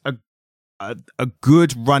 There was a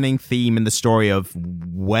good running theme in the story of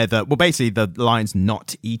basically the lion's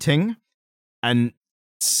not eating. And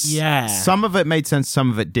some of it made sense,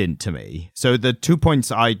 some of it didn't to me. So the 2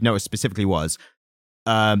 points I noticed specifically was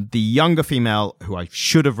the younger female, who I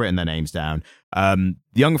should have written their names down, the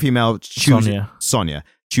younger female Sonia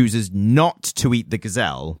chooses not to eat the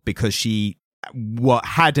gazelle because she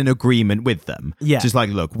had an agreement with them. Yeah. Just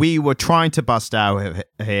like, look, we were trying to bust out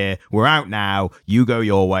here. We're out now. You go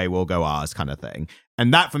your way, we'll go ours, kind of thing.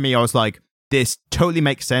 And that for me, I was like, this totally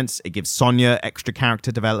makes sense. It gives Sonia extra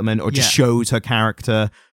character development, or just shows her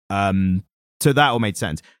character. So that all made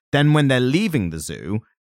sense. Then when they're leaving the zoo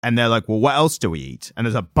and they're like, well, what else do we eat? And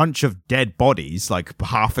there's a bunch of dead bodies, like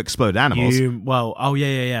half exploded animals.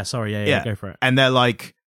 Sorry, go for it. And they're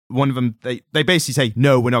like, one of them, they basically say,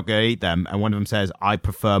 no, we're not going to eat them. And one of them says, I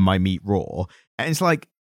prefer my meat raw. And it's like,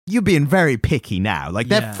 you're being very picky now. Like,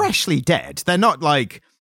 they're freshly dead. They're not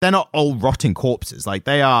old rotting corpses. Like,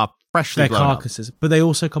 they are freshly blown carcasses up. But they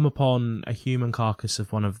also come upon a human carcass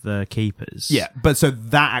of one of the keepers. Yeah, but so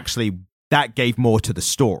that gave more to the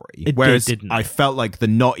story. Didn't I felt like the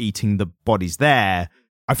not eating the bodies there,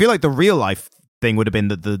 I feel like the real life thing would have been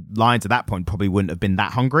that the lions at that point probably wouldn't have been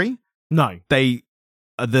that hungry. No.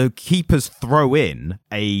 The keepers throw in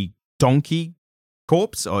a donkey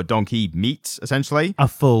corpse or donkey meat, essentially. A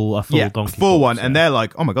full donkey full corpse, one. And they're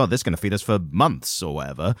like, oh my God, this is going to feed us for months or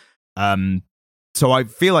whatever. So I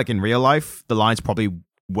feel like in real life, the lions probably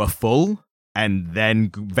were full and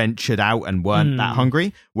then ventured out and weren't that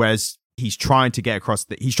hungry. Whereas he's trying to get across,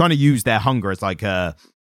 he's trying to use their hunger as like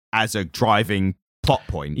as a driving plot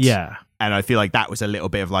point. Yeah. And I feel like that was a little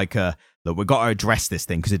bit of like look, we've got to address this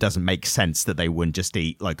thing because it doesn't make sense that they wouldn't just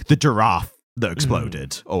eat like the giraffe that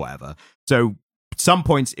exploded or whatever. So some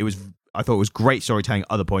points I thought it was great storytelling.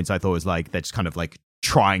 Other points I thought was like they're just kind of like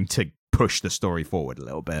trying to push the story forward a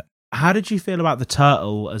little bit. How did you feel about the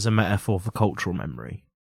turtle as a metaphor for cultural memory?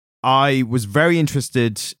 I was very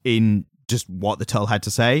interested in just what the turtle had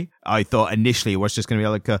to say. I thought initially it was just going to be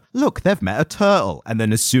like, look, they've met a turtle. And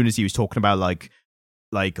then as soon as he was talking about like,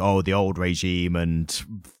 oh, the old regime and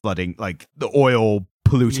flooding, like the oil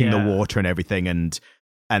polluting the water and everything.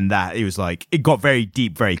 And that it was like, it got very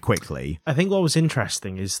deep very quickly. I think what was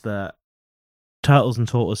interesting is that turtles and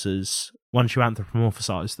tortoises, once you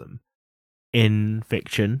anthropomorphize them in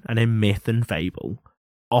fiction and in myth and fable,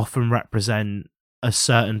 often represent a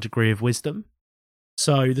certain degree of wisdom.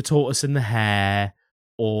 So the tortoise and the hare,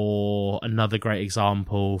 or another great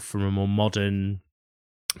example from a more modern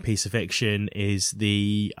piece of fiction is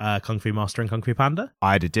the Kung Fu Master and Kung Fu Panda.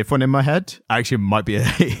 I had a different one in my head. Actually, it might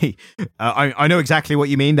be I know exactly what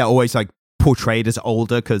you mean. They're always like portrayed as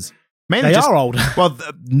older because mainly they are older. Well,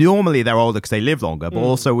 normally they're older because they live longer, but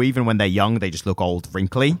also even when they're young, they just look old,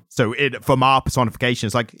 wrinkly. So from our personification,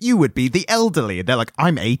 it's like, you would be the elderly. They're like,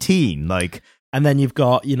 I'm 18. Like, and then you've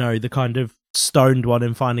got, the kind of stoned one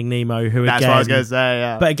in Finding Nemo who that's again... what I was going to say,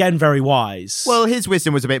 yeah. But again, very wise. Well, his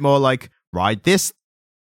wisdom was a bit more like, ride this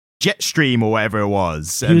jet stream or whatever it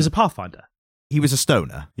was. He was a pathfinder. He was a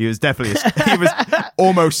stoner. He was definitely he was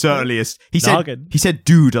almost certainly he said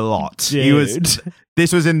dude a lot. Dude.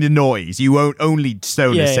 This was in the noise. You won't only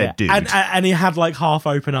stoners said dude. And he had like half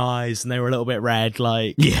open eyes and they were a little bit red,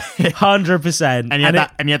 like 100%. And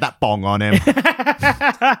he had that bong on him.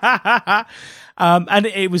 And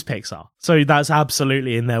it was Pixar. So that's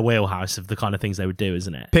absolutely in their wheelhouse of the kind of things they would do,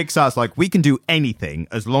 isn't it? Pixar's like, we can do anything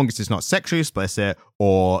as long as it's not sexually explicit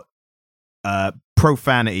or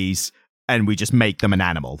profanities, and we just make them an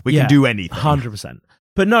animal. We can do anything. 100%.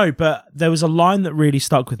 But there was a line that really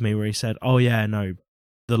stuck with me where he said, oh yeah, no,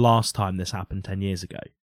 the last time this happened 10 years ago.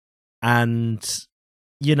 And,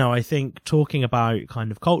 I think talking about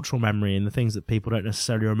kind of cultural memory and the things that people don't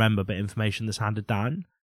necessarily remember, but information that's handed down,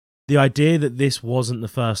 the idea that this wasn't the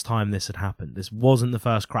first time this had happened, this wasn't the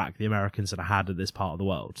first crack the Americans had at this part of the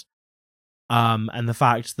world. And the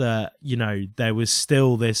fact that, there was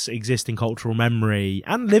still this existing cultural memory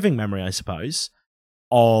and living memory, I suppose,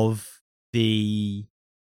 of the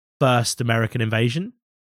first American invasion.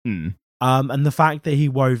 And the fact that he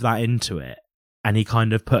wove that into it and he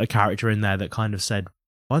kind of put a character in there that kind of said,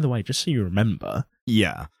 by the way, just so you remember.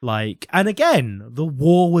 Yeah. Like, and again, the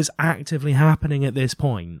war was actively happening at this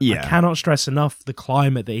point. Yeah. I cannot stress enough the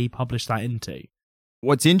climate that he published that into.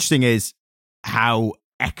 What's interesting is how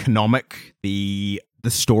economic the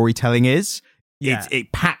storytelling is. Yeah.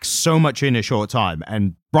 It packs so much in a short time,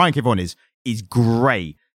 and Brian K. Vaughan is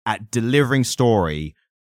great at delivering story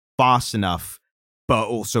fast enough, but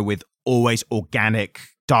also with always organic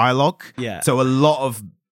dialogue. Yeah. So a lot of,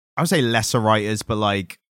 I would say lesser writers, but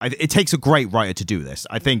like it takes a great writer to do this.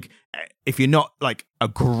 I think if you're not like a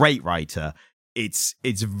great writer, it's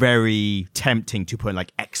very tempting to put in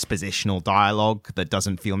like expositional dialogue that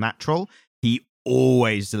doesn't feel natural. He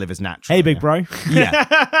always delivers naturally. Hey, big bro.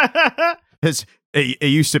 Yeah. It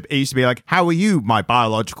used to be like, how are you, my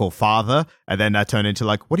biological father? And then that turned into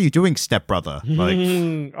like, what are you doing, stepbrother?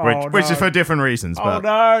 Like, which is for different reasons. Oh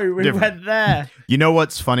no, we went there. You know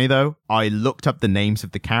what's funny though? I looked up the names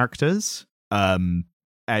of the characters, and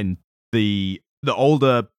the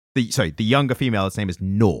younger female's name is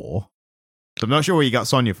Nor. So I'm not sure where you got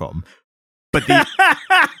Sonia from, but the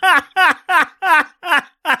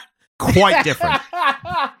quite different.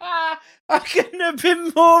 I couldn't have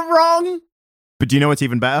been more wrong. But do you know what's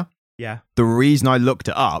even better? Yeah. The reason I looked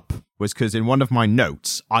it up was because in one of my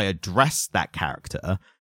notes, I addressed that character,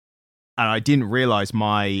 and I didn't realize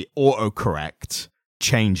my autocorrect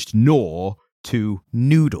changed Nor to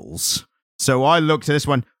Noodles. So I looked at this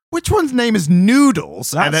one, which one's name is Noodles?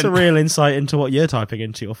 That's a real insight into what you're typing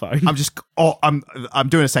into your phone. I'm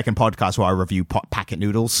doing a second podcast where I review packet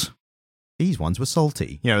noodles. These ones were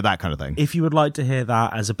salty, that kind of thing. If you would like to hear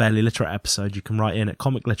that as a Barely Literate episode, you can write in at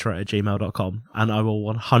comicliterate@gmail.com, and I will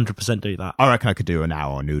 100% do that. I reckon I could do an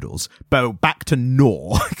hour on noodles. But back to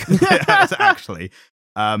Nor, actually.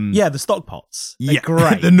 Yeah, the stock pots. They're Yeah,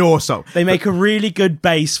 great. the Nor salt. They make a really good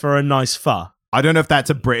base for a nice pho. I don't know if that's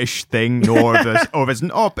a British thing, nor if it's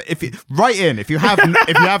but if you write in, if you have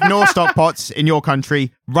Nor stock pots in your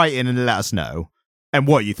country, write in and let us know and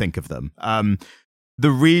what you think of them. The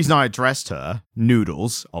reason I addressed her,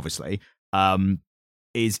 Noodles, obviously,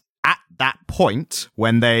 is at that point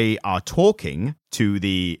when they are talking to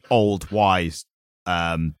the old wise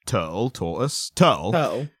turtle,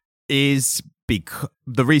 is because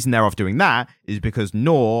the reason they're off doing that is because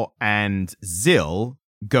Nor and Zil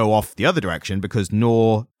go off the other direction because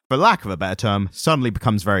Nor, for lack of a better term, suddenly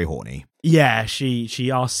becomes very horny. Yeah,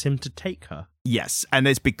 she asks him to take her. Yes, and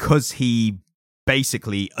it's because he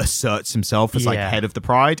basically asserts himself as like head of the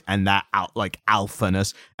Pride and that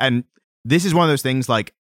alphaness. And this is one of those things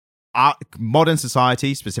like our modern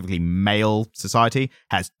society, specifically male society,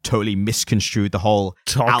 has totally misconstrued the whole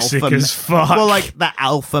toxic alpha as fuck. Well, like that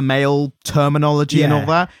alpha male terminology and all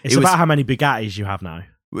that. It's about how many Bugattis you have now.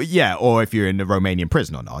 Yeah, or if you're in a Romanian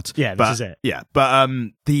prison or not. Yeah, this is it. Yeah, but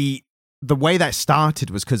the way that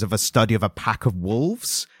started was because of a study of a pack of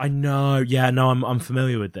wolves. I know. Yeah, no, I'm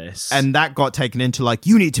familiar with this. And that got taken into like,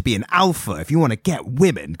 you need to be an alpha if you want to get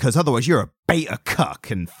women, because otherwise you're a beta cuck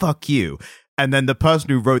and fuck you. And then the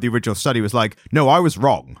person who wrote the original study was like, no, I was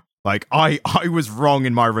wrong. Like, I was wrong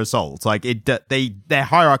in my results. Like, their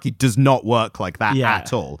hierarchy does not work like that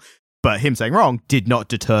at all. But him saying wrong did not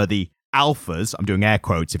deter the alphas, I'm doing air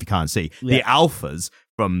quotes if you can't see, the alphas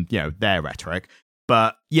from, their rhetoric.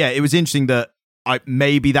 But yeah, it was interesting that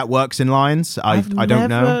maybe that works in Lions. I don't know. I've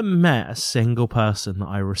never met a single person that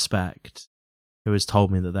I respect who has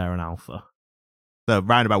told me that they're an alpha. The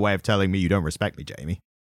roundabout way of telling me you don't respect me, Jamie.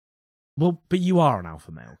 Well, but you are an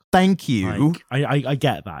alpha male. Thank you. Like, I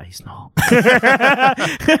get that. He's not.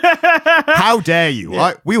 How dare you?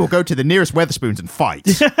 Yeah. We will go to the nearest Weatherspoons and fight.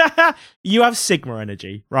 You have Sigma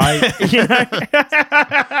energy, right?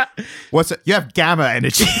 What's it? You have gamma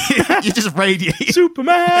energy. You just radiate.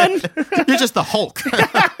 Superman. You're just the Hulk.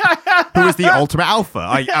 Who is the ultimate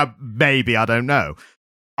alpha? Maybe, I don't know.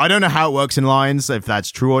 I don't know how it works in Lions, if that's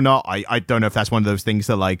true or not. I don't know if that's one of those things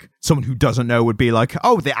that, like, someone who doesn't know would be like,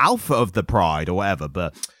 oh, the alpha of the Pride or whatever,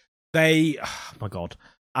 but... Oh my God.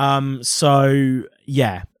 So,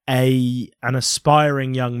 yeah, an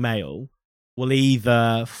aspiring young male will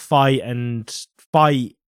either fight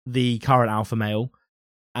the current alpha male,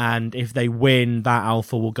 and if they win, that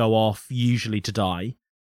alpha will go off, usually to die.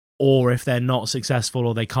 Or if they're not successful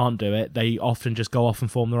or they can't do it, they often just go off and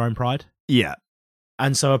form their own pride. Yeah.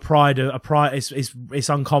 And so a pride, it's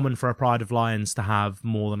uncommon for a Pride of Lions to have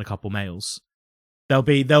more than a couple males. There'll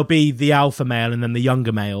be the alpha male and then the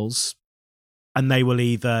younger males, and they will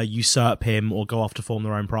either usurp him or go off to form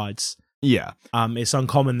their own prides. Yeah. It's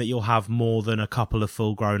uncommon that you'll have more than a couple of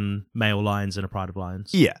full-grown male lions in a Pride of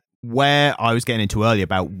Lions. Yeah. Where I was getting into earlier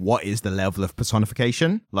about what is the level of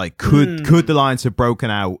personification, like could the lions have broken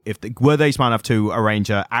out were they smart enough to arrange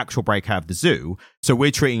an actual breakout of the zoo? So we're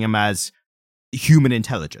treating them as human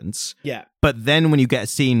intelligence. Yeah. But then when you get a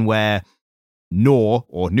scene where Nor,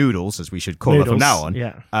 or Noodles, as we should call her from now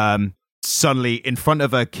on, suddenly in front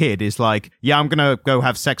of a kid is like, yeah, I'm going to go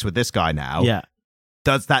have sex with this guy now. Yeah.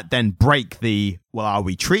 Does that then break are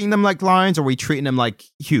we treating them like lions or are we treating them like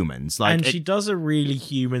humans? And she does a really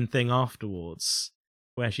human thing afterwards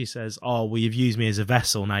where she says, oh, well, you've used me as a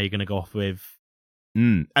vessel. Now you're going to go off with...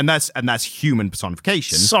 And that's human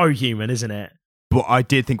personification. So human, isn't it? What I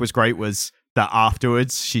did think was great was that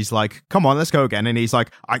afterwards she's like, come on, let's go again. And he's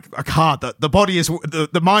like, I can't, the body is,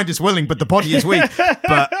 the mind is willing, but the body is weak.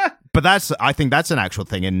 but I think that's an actual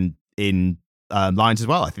thing in Lions as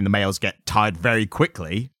well. I think the males get tired very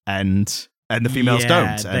quickly and the females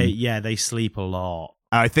don't. They sleep a lot.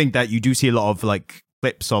 I think that you do see a lot of like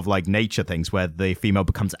clips of like nature things where the female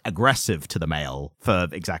becomes aggressive to the male for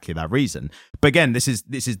exactly that reason. But again, this is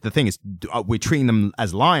the thing, is we're treating them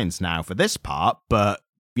as lions now for this part, but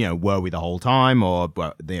were we the whole time? Or,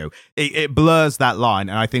 it blurs that line.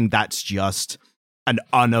 And I think that's just an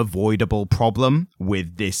unavoidable problem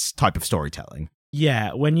with this type of storytelling.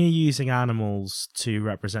 Yeah, when you're using animals to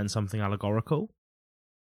represent something allegorical.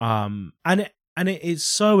 And it is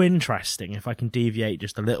so interesting, if I can deviate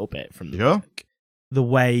just a little bit from the book, the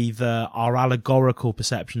way that our allegorical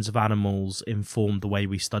perceptions of animals informed the way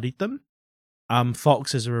we studied them.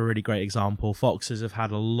 Foxes are a really great example. Foxes have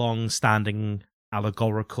had a long-standing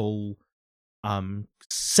allegorical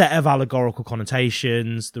set of allegorical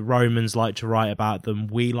connotations. The Romans like to write about them.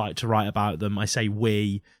 We like to write about them. I say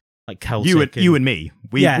we, like Celtic. You and me.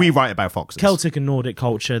 We write about foxes. Celtic and Nordic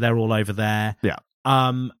culture, they're all over there. Yeah.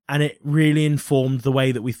 And it really informed the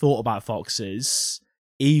way that we thought about foxes,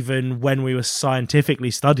 even when we were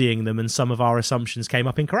scientifically studying them and some of our assumptions came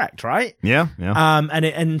up incorrect, right? Yeah.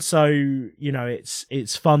 And so, you know,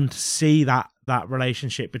 it's fun to see that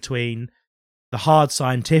relationship between the hard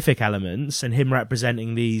scientific elements and him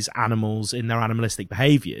representing these animals in their animalistic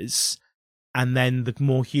behaviors, and then the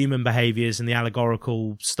more human behaviors and the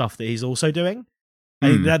allegorical stuff that he's also doing.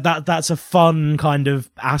 And that's a fun kind of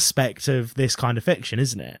aspect of this kind of fiction,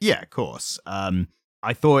 isn't it? Yeah, of course.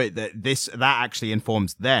 I thought that that actually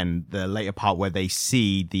informs then the later part where they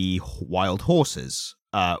see the wild horses.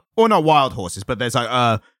 Or not wild horses, but there's like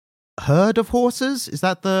a herd of horses. Is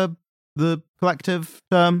that the collective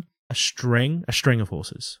term? A string of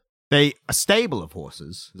horses. A stable of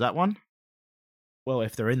horses. Is that one? Well,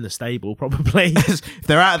 if they're in the stable, probably. If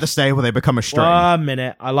they're out of the stable, they become a string. 1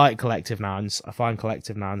 minute. I like collective nouns. I find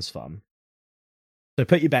collective nouns fun. So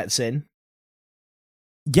put your bets in.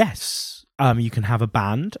 Yes. You can have a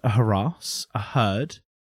band, a harass, a herd,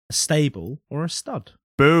 a stable, or a stud.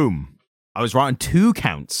 Boom. I was right on 2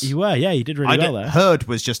 counts. You were, yeah. You did really well there. Herd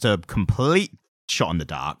was just a complete shot in the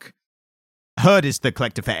dark. Herd is the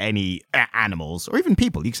collective for any animals, or even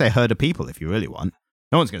people. You can say herd of people if you really want.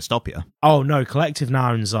 No one's going to stop you. Oh, no. Collective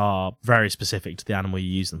nouns are very specific to the animal you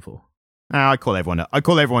use them for. I call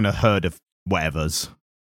everyone a herd of whatevers.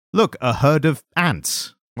 Look, a herd of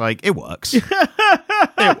ants. Like, it works.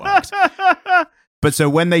 It works. But so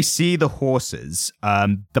when they see the horses,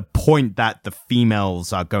 the point that the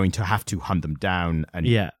females are going to have to hunt them down and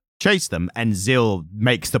chase them, and Zil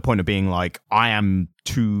makes the point of being like, I am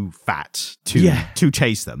too fat to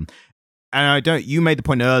chase them. And you made the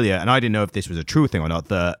point earlier, and I didn't know if this was a true thing or not,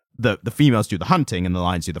 the females do the hunting and the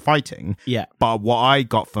lions do the fighting. Yeah. But what I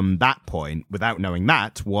got from that point, without knowing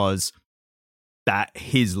that, was that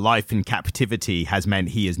his life in captivity has meant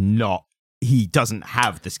he doesn't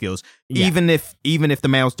have the skills. Yeah. Even if the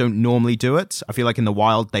males don't normally do it, I feel like in the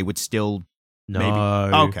wild they would still maybe.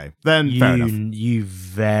 Okay, then fair enough. You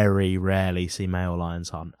very rarely see male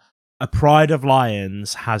lions hunt. A pride of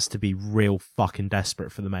lions has to be real fucking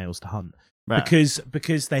desperate for the males to hunt. Right.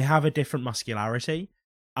 Because they have a different muscularity.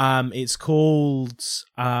 It's called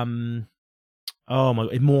morphism.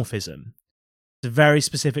 It's a very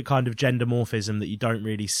specific kind of gender morphism that you don't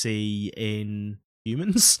really see in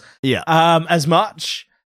humans. Yeah. As much,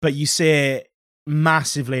 but you see it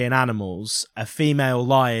massively in animals. A female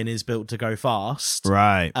lion is built to go fast.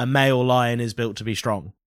 Right. A male lion is built to be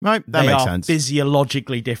strong. Right, that makes sense. They are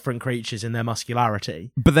physiologically different creatures in their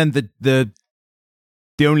muscularity. But then the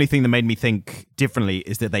only thing that made me think differently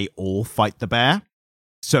is that they all fight the bear.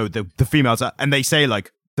 So the females are, and they say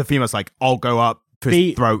like the female's like, I'll go up for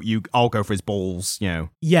his throat, I'll go for his balls, you know.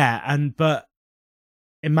 Yeah, but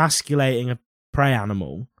emasculating a prey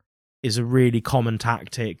animal is a really common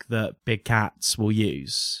tactic that big cats will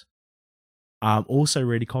use. Also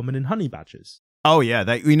really common in honey badgers. Oh yeah,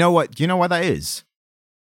 do you know what that is?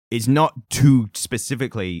 It's not too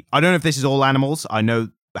specifically. I don't know if this is all animals. I know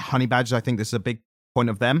honey badgers, I think this is a big point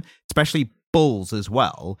of them, especially bulls as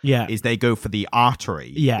well. Yeah. Is they go for the artery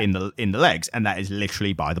in the legs, and that is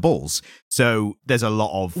literally by the balls. So there's a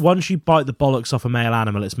lot of... Once you bite the bollocks off a male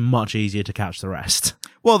animal, it's much easier to catch the rest.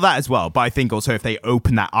 Well, that as well. But I think also if they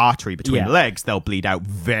open that artery between the legs, they'll bleed out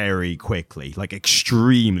very quickly, like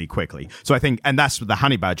extremely quickly. So I think, and that's with the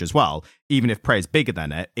honey badger as well, even if prey is bigger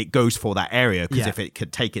than it, it goes for that area, because if it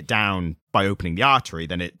could take it down by opening the artery,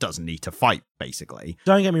 then it doesn't need to fight, basically.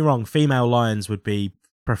 Don't get me wrong, female lions would be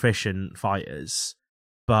proficient fighters,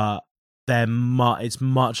 but it's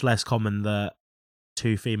much less common that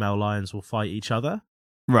 2 female lions will fight each other.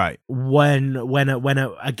 Right. When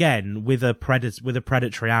again with a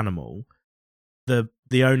predatory animal, the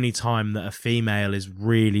only time that a female is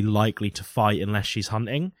really likely to fight unless she's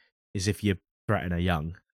hunting is if you threaten her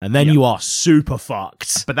young, and then you are super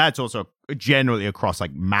fucked. But that's also generally across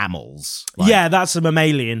like mammals. Yeah, that's a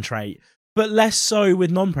mammalian trait, but less so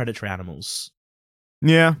with non-predatory animals.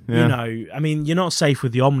 Yeah. You know, I mean, you're not safe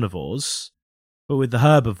with the omnivores, but with the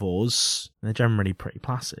herbivores, they're generally pretty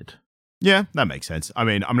placid. Yeah, that makes sense. I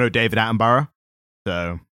mean, I'm no David Attenborough,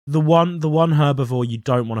 so... The one herbivore you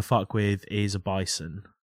don't want to fuck with is a bison.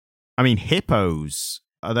 I mean, hippos,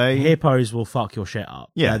 are they... Hippos will fuck your shit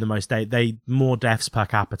up. Yeah. They're the most... They more deaths per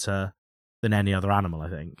capita than any other animal, I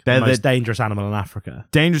think. They're the most dangerous animal in Africa.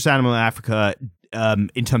 Dangerous animal in Africa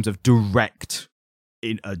in terms of direct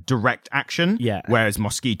action, whereas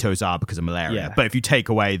mosquitoes are because of malaria. Yeah. But if you take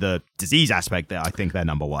away the disease aspect there, I think they're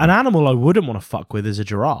number one. An animal I wouldn't want to fuck with is a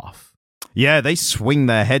giraffe. Yeah, they swing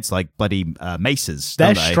their heads like bloody maces.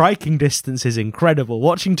 Their striking distance is incredible.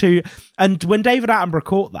 Watching and when David Attenborough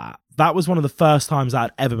caught that was one of the first times that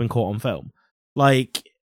had ever been caught on film. Like,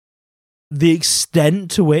 the extent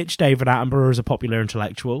to which David Attenborough as a popular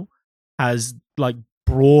intellectual has like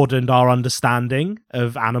broadened our understanding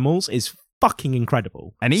of animals is fucking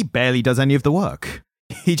incredible. And he barely does any of the work.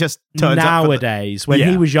 He just turns nowadays. When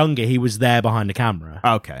he was younger, he was there behind the camera.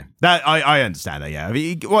 Okay, that I understand that. Yeah,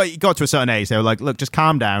 he got to a certain age. They were like, "Look, just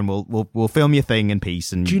calm down. We'll film your thing in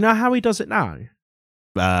peace." And do you know how he does it now?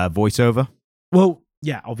 Voiceover. Well,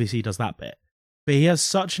 yeah, obviously he does that bit, but he has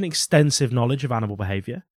such an extensive knowledge of animal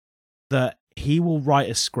behavior that he will write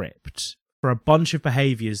a script for a bunch of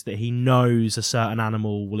behaviors that he knows a certain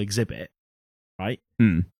animal will exhibit. Right?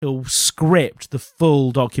 He'll script the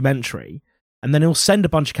full documentary. And then he'll send a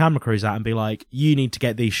bunch of camera crews out and be like, you need to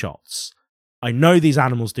get these shots. I know these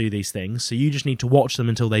animals do these things, so you just need to watch them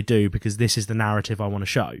until they do, because this is the narrative I want to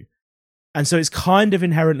show. And so it's kind of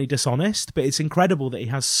inherently dishonest, but it's incredible that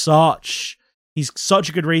he's such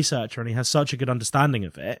a good researcher and he has such a good understanding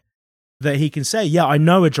of it that he can say, yeah, I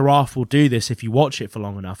know a giraffe will do this if you watch it for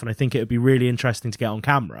long enough, and I think it would be really interesting to get on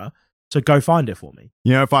camera. So go find it for me.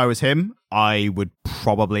 You know, if I was him, I would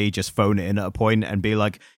probably just phone it in at a point and be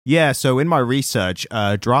like, yeah, so in my research,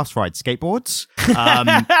 giraffes ride skateboards.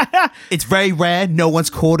 It's very rare. No one's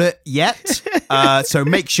caught it yet. So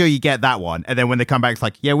make sure you get that one. And then when they come back, it's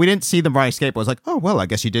like, yeah, we didn't see them riding skateboards. Like, oh, well, I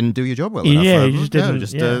guess you didn't do your job well enough. Yeah, you just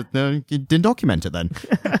didn't. You didn't document it then.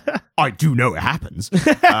 I do know it happens.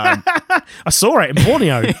 I saw it in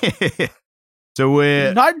Borneo. So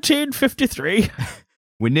we're 1953.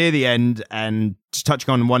 We're near the end, and just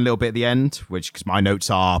touching on one little bit at the end, which, because my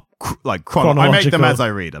notes are chronological. I make them as I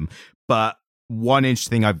read them. But one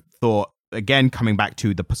interesting thing I've thought, again, coming back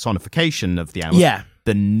to the personification of the animals,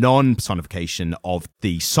 the non-personification of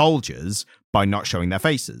the soldiers by not showing their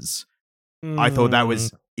faces. I thought that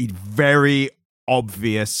was a very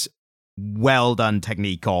obvious, well-done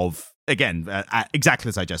technique of, again, exactly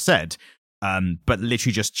as I just said, but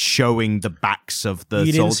literally just showing the backs of the soldiers.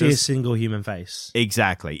 You didn't see a single human face.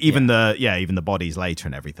 Exactly. Even the bodies later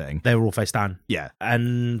and everything. They were all face down. Yeah.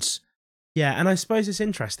 And I suppose it's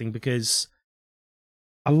interesting because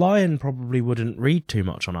a lion probably wouldn't read too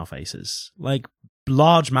much on our faces. Like,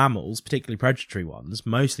 large mammals, particularly predatory ones,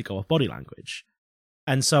 mostly go off body language.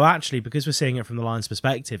 And so actually, because we're seeing it from the lion's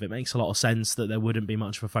perspective, it makes a lot of sense that there wouldn't be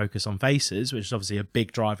much of a focus on faces, which is obviously a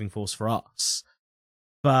big driving force for us.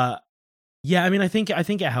 But yeah, I mean, I think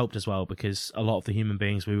it helped as well because a lot of the human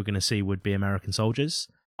beings we were going to see would be American soldiers.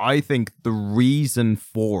 I think the reason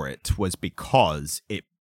for it was because it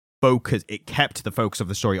kept the focus of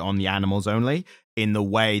the story on the animals only, in the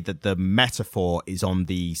way that the metaphor is on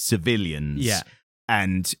the civilians. Yeah.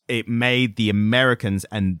 And it made the Americans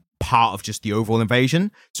and part of just the overall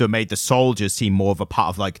invasion. So it made the soldiers seem more of a part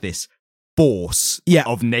of like this force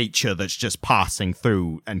of nature that's just passing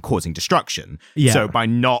through and causing destruction. Yeah. So by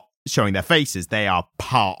not showing their faces, they are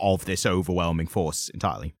part of this overwhelming force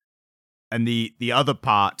entirely. And the other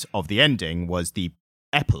part of the ending was the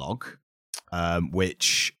epilogue,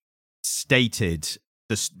 which stated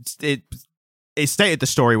it stated the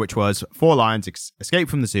story, which was 4 lions escaped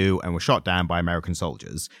from the zoo and were shot down by American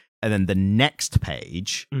soldiers. And then the next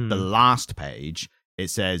page, the last page, it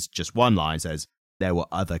says, just one line says, there were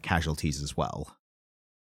other casualties as well.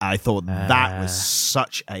 I thought that was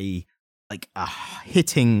such a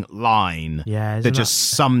hitting line that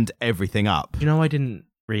just summed everything up. You know, I didn't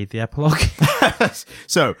read the epilogue.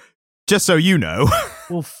 So, just so you know.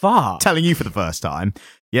 Well, fuck. Telling you for the first time.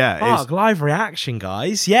 Yeah. Fuck, live reaction,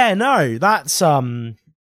 guys. Yeah, no, that's something,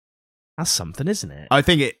 isn't it? I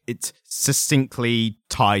think it succinctly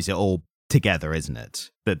ties it all together, isn't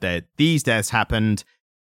it? That these deaths happened,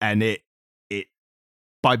 and it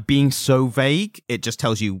by being so vague, it just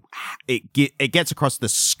tells you, it gets across the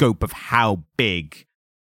scope of how big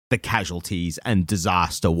the casualties and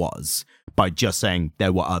disaster was by just saying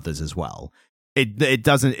there were others as well. It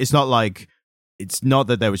doesn't, it's not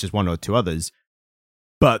that there was just 1 or 2 others,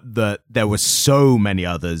 but that there were so many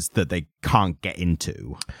others that they can't get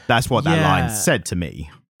into. That's what that line said to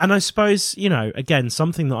me. And I suppose, you know, again,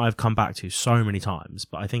 something that I've come back to so many times,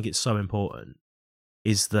 but I think it's so important,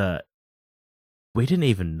 is that we didn't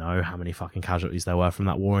even know how many fucking casualties there were from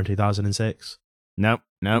that war in 2006. Nope.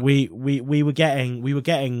 We were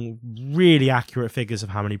getting really accurate figures of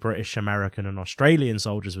how many British, American, and Australian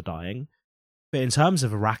soldiers were dying. But in terms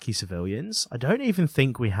of Iraqi civilians, I don't even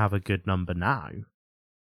think we have a good number now.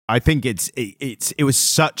 I think it was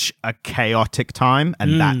such a chaotic time,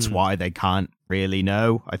 and that's why they can't really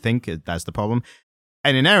know. I think that's the problem.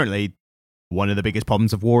 And inherently, one of the biggest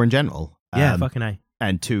problems of war in general. Yeah, fucking A.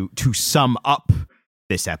 And to sum up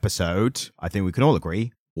this episode, I think we can all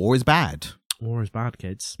agree, war is bad. War is bad,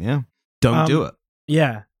 kids. Yeah. Don't do it.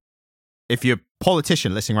 Yeah. if you're a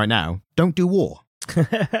politician listening right now, don't do war.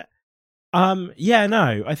 Yeah,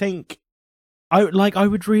 no, I think I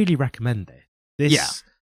would really recommend it. This, Yeah.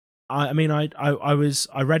 I mean, I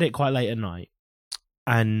read it quite late at night,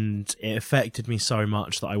 and it affected me so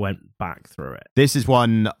much that I went back through it. This is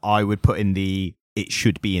one I would put in the "it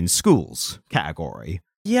should be in schools" category.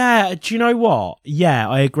 Yeah, do you know what? Yeah,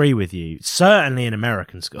 I agree with you. Certainly in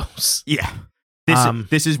American schools. Yeah.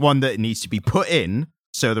 This is one that needs to be put in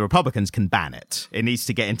so the Republicans can ban it. It needs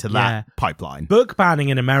to get into that pipeline. Book banning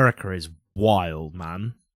in America is wild,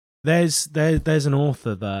 man. There's an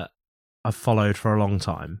author that I've followed for a long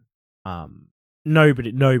time.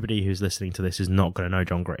 Nobody who's listening to this is not going to know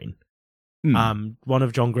John Green. One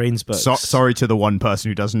of John Green's books. Sorry to the one person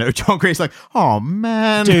who doesn't know John Green. It's like, oh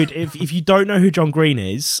man, dude. If you don't know who John Green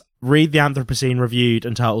is, read the Anthropocene Reviewed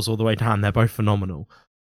and Turtles All the Way Down. They're both phenomenal.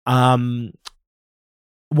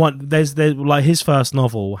 There's like his first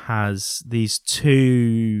novel has these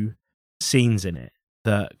two scenes in it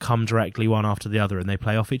that come directly one after the other, and they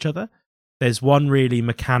play off each other. There's one really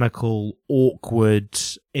mechanical, awkward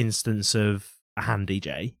instance of a hand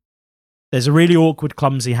DJ. There's a really awkward,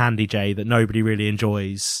 clumsy hand DJ that nobody really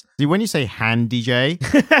enjoys. See, when you say hand DJ,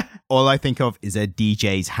 all I think of is a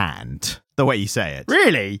DJ's hand. The way you say it.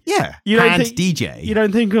 Really? Yeah. DJ. You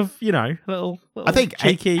don't think of, little I think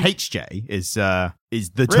cheeky... HJ is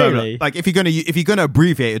the term. Really? Like if you're gonna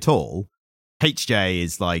abbreviate at all, HJ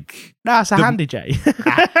is like it's a hand DJ.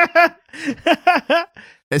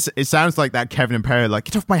 It sounds like that Kevin and Perry, like,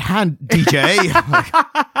 get off my hand, DJ.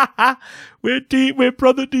 We're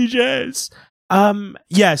brother DJs.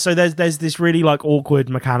 Yeah, so there's this really like awkward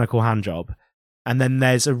mechanical hand job. And then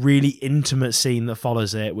there's a really intimate scene that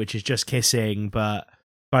follows it, which is just kissing, but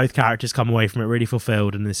both characters come away from it really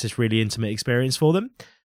fulfilled, and it's this really intimate experience for them.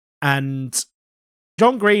 And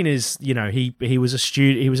John Green is, he was a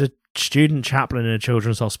student chaplain in a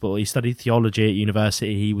children's hospital. He studied theology at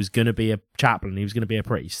university. He was going to be a chaplain. He was going to be a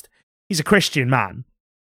priest. He's a Christian man.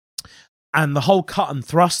 And the whole cut and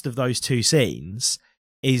thrust of those two scenes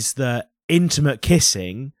is that intimate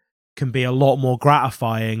kissing can be a lot more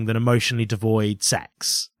gratifying than emotionally devoid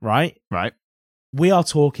sex, right? Right. We are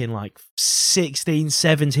talking like 16,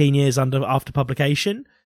 17 years after publication.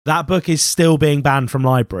 That book is still being banned from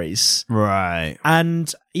libraries. Right.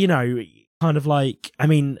 And, kind of like, I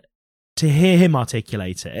mean, to hear him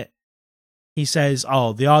articulate it, he says,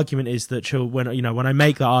 the argument is that when I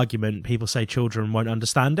make that argument, people say children won't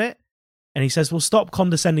understand it. And he says, well, stop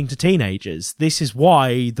condescending to teenagers. This is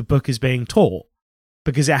why the book is being taught.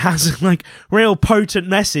 Because it has like real potent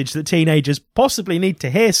message that teenagers possibly need to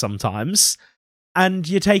hear sometimes, and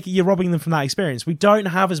you're robbing them from that experience. We don't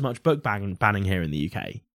have as much book banning here in the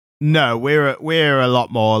UK. No, we're a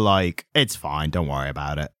lot more like, it's fine, don't worry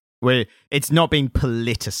about it. It's not being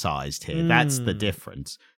politicized here. That's the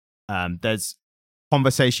difference. There's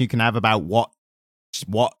conversation you can have about what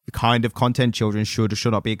kind of content children should or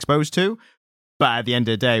should not be exposed to, but at the end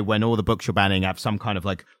of the day, when all the books you're banning have some kind of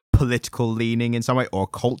like political leaning in some way or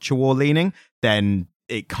culture war leaning, then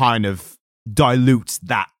it kind of dilutes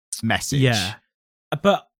that message. Yeah.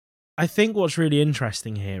 But I think what's really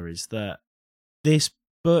interesting here is that this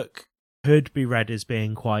book could be read as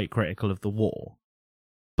being quite critical of the war,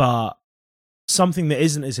 but something that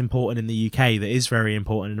isn't as important in the UK that is very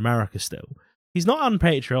important in America still. He's not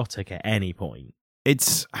unpatriotic at any point.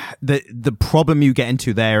 It's the problem you get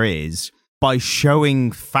into there is by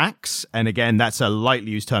showing facts, and again, that's a lightly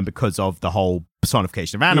used term because of the whole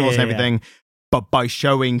personification of animals and everything, but by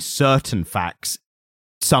showing certain facts,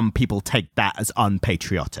 some people take that as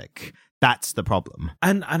unpatriotic. That's the problem.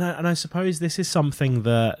 And I suppose this is something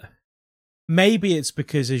that maybe it's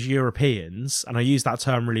because as Europeans, and I use that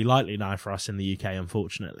term really lightly now for us in the UK,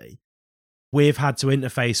 unfortunately, we've had to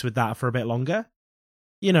interface with that for a bit longer.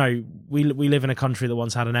 We live in a country that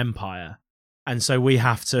once had an empire. And so we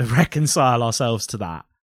have to reconcile ourselves to that,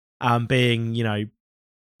 being,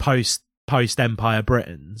 post-Empire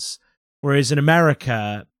Britons. Whereas in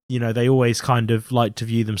America, they always kind of like to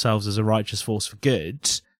view themselves as a righteous force for good.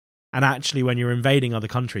 And actually, when you're invading other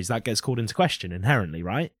countries, that gets called into question inherently,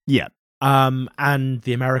 right? Yeah. And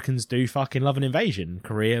the Americans do fucking love an invasion.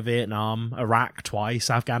 Korea, Vietnam, Iraq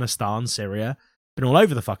twice, Afghanistan, Syria. Been all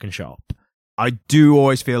over the fucking shop. I do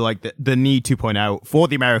always feel like the need to point out for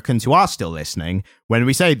the Americans who are still listening, when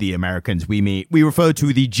we say the Americans, we refer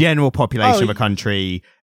to the general population of a country.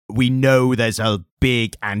 We know there's a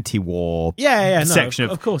big anti-war section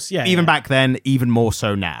of course, even back then, even more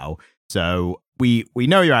so now. So we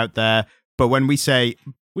know you're out there, but when we say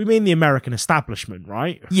we mean the American establishment,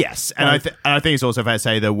 right? Yes, and I think it's also fair to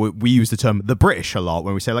say that we use the term the British a lot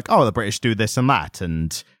when we say like, oh, the British do this and that,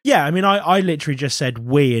 and yeah, I mean, I literally just said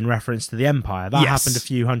we in reference to the Empire. That happened a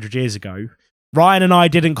few hundred years ago. Ryan and I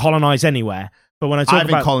didn't colonize anywhere, but when I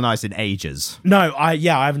haven't colonized in ages. No, I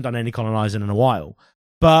haven't done any colonizing in a while.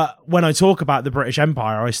 But when I talk about the British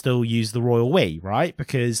Empire, I still use the royal we, right?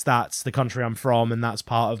 Because that's the country I'm from, and that's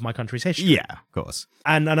part of my country's history. Yeah, of course.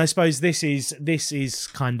 And I suppose this is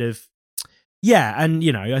kind of, yeah, and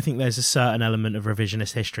I think there's a certain element of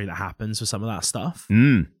revisionist history that happens with some of that stuff.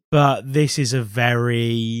 But this is a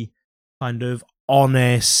very kind of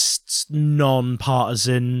honest,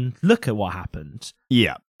 non-partisan look at what happened.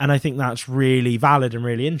 Yeah. And I think that's really valid and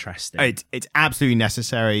really interesting. It's absolutely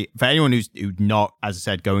necessary for anyone who's not, as I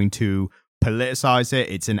said, going to politicize it.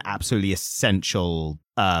 It's an absolutely essential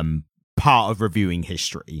part of reviewing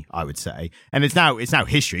history, I would say. And it's now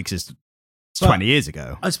history because it's 20 years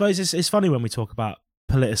ago. I suppose it's funny when we talk about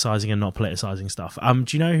politicizing and not politicizing stuff.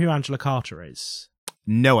 Do you know who Angela Carter is?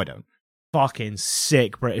 No, I don't. Fucking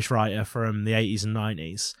sick British writer from the 80s and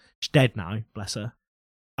 90s. She's dead now, bless her.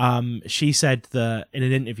 She said that in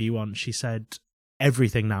an interview once, she said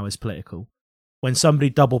everything now is political. When somebody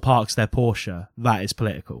double parks their Porsche, that is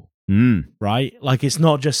political. Right? Like, it's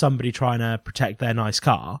not just somebody trying to protect their nice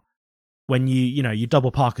car. When you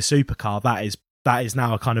double park a supercar, that is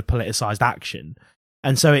now a kind of politicized action.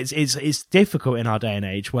 And so it's difficult in our day and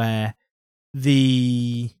age where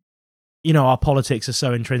our politics are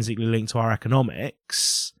so intrinsically linked to our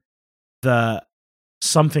economics that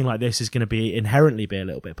something like this is going to inherently be a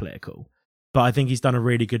little bit political. But I think he's done a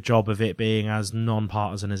really good job of it being as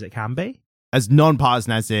non-partisan as it can be. As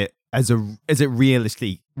non-partisan as it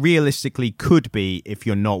realistically could be if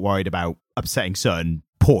you're not worried about upsetting certain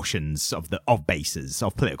portions of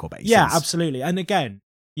political bases. Yeah, absolutely. And again,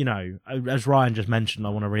 as Ryan just mentioned, I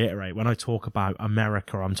want to reiterate, when I talk about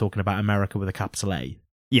America, I'm talking about America with a capital A.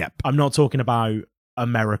 Yep. I'm not talking about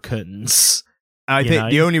Americans. I think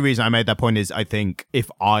the only reason I made that point is I think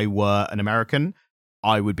if I were an American,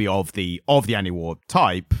 I would be of the anti-war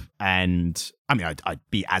type, and I mean I'd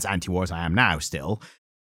be as anti-war as I am now still.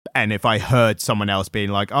 And if I heard someone else being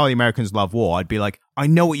like, "Oh, the Americans love war," I'd be like, "I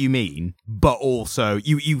know what you mean," but also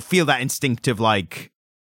you feel that instinctive like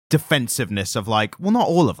defensiveness of like, well, not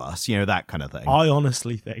all of us, that kind of thing. I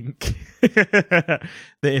honestly think that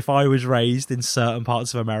if I was raised in certain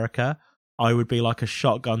parts of America, I would be like a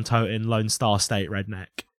shotgun-toting Lone Star State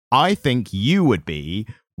redneck. I think you would be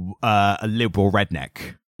a liberal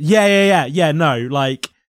redneck. Yeah. No, like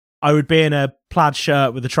I would be in a plaid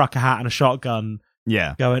shirt with a trucker hat and a shotgun.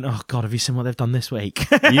 Yeah. Going, oh God, have you seen what they've done this week?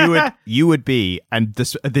 you would be, and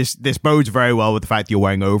this bodes very well with the fact that you're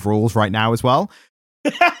wearing overalls right now as well.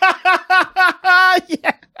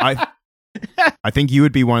 Yeah. I think you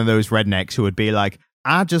would be one of those rednecks who would be like,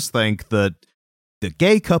 I just think that the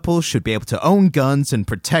gay couple should be able to own guns and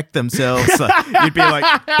protect themselves. You'd be like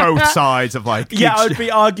both sides of like... Yeah, I would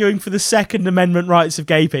be arguing for the Second Amendment rights of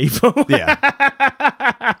gay people.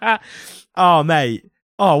 Yeah. Oh, mate.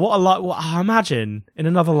 Oh, what a life. Imagine in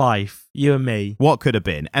another life, you and me. What could have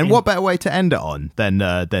been. And what better way to end it on than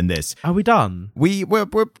this? Are we done? We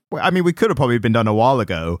could have probably been done a while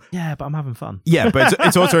ago. Yeah, but I'm having fun. Yeah, but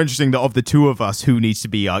it's also interesting that of the two of us, who needs to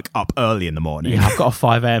be like up early in the morning? Yeah, I've got a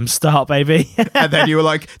 5 a.m. start, baby. And then you were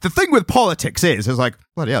like, the thing with politics is, it's like,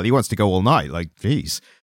 bloody hell, he wants to go all night. Like, geez.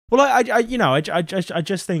 Well, I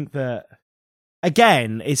just think that,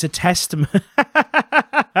 again, it's a testament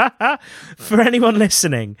for anyone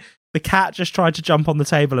listening. The cat just tried to jump on the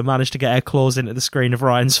table and managed to get her claws into the screen of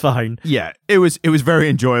Ryan's phone. Yeah, it was very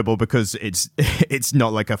enjoyable because it's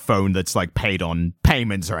not like a phone that's like paid on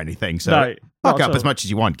payments or anything. So no, fuck up as much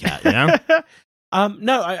as you want, cat.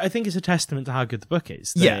 No, I think it's a testament to how good the book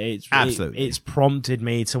is. Yeah, absolutely. It's prompted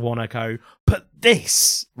me to want to go, but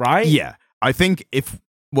this, right? Yeah, I think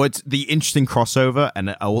what's the interesting crossover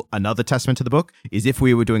and another testament to the book is if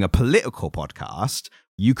we were doing a political podcast,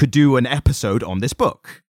 you could do an episode on this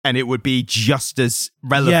book and it would be just as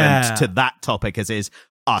relevant to that topic as is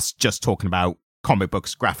us just talking about comic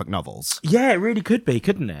books, graphic novels. Yeah, it really could be,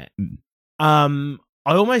 couldn't it? I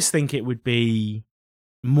almost think it would be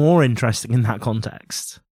more interesting in that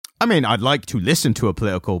context. I mean, I'd like to listen to a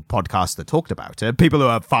political podcast that talked about it. People who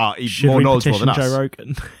are far more knowledgeable than us. Joe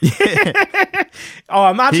Rogan?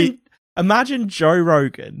 Oh, imagine Joe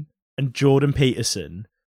Rogan and Jordan Peterson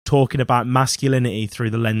talking about masculinity through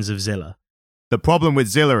the lens of Zilla. The problem with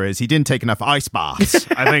Zilla is he didn't take enough ice baths.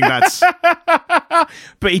 I think that's...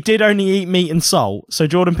 But he did only eat meat and salt, so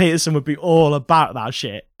Jordan Peterson would be all about that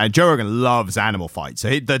shit. And Joe Rogan loves animal fights. So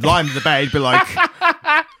the line in the bed, he'd be like...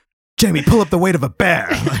 Jamie, pull up the weight of a bear.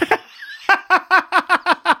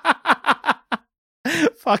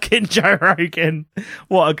 Fucking Joe Rogan.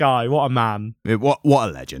 What a guy. What a man. What a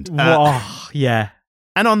legend. Yeah.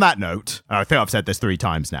 And on that note, I think I've said this 3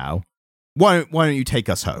 times now. Why don't you take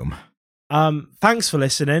us home? Thanks for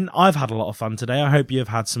listening. I've had a lot of fun today. I hope you've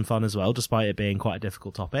had some fun as well, despite it being quite a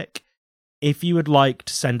difficult topic. If you would like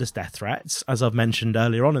to send us death threats, as I've mentioned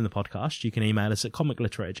earlier on in the podcast, you can email us at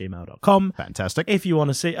comicliterate@gmail.com. Fantastic. If you want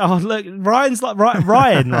to see... Oh, look, Ryan's like...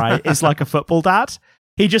 Ryan, right, is like a football dad.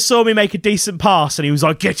 He just saw me make a decent pass and he was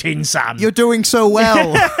like, get in, Sam. You're doing so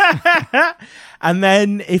well. And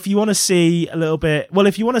then if you want to see a little bit... Well,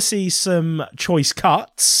 if you want to see some choice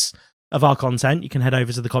cuts of our content, you can head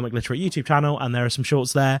over to the Comic Literate YouTube channel, and there are some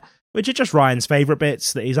shorts there, which are just Ryan's favourite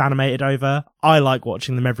bits that he's animated over. I like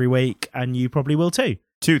watching them every week, and you probably will too.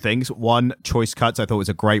 2 things. 1, choice cuts, I thought was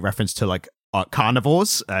a great reference to like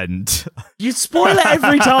carnivores, and you spoil it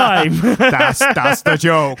every time. That's the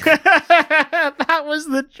joke. That was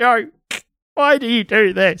the joke. Why do you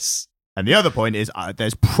do this? And the other point is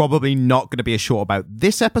there's probably not going to be a short about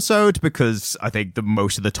this episode, because I think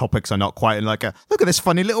most of the topics are not quite in like a, look at this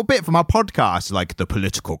funny little bit from our podcast, like the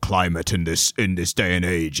political climate in this day and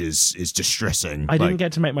age is distressing. I didn't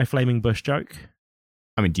get to make my flaming bush joke.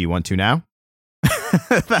 I mean, do you want to now?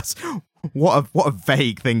 That's what a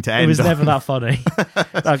vague thing to end on. It was never that funny.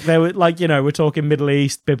 Like they were like, we're talking Middle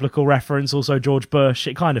East, biblical reference, also George Bush.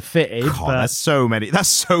 It kind of fitted. God, but... that's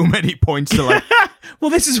so many points to like.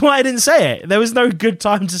 Well, this is why I didn't say it. There was no good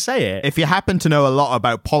time to say it. If you happen to know a lot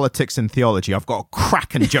about politics and theology, I've got a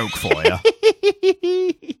cracking joke for you.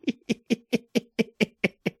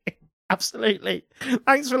 Absolutely.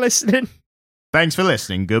 Thanks for listening. Thanks for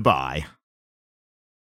listening. Goodbye.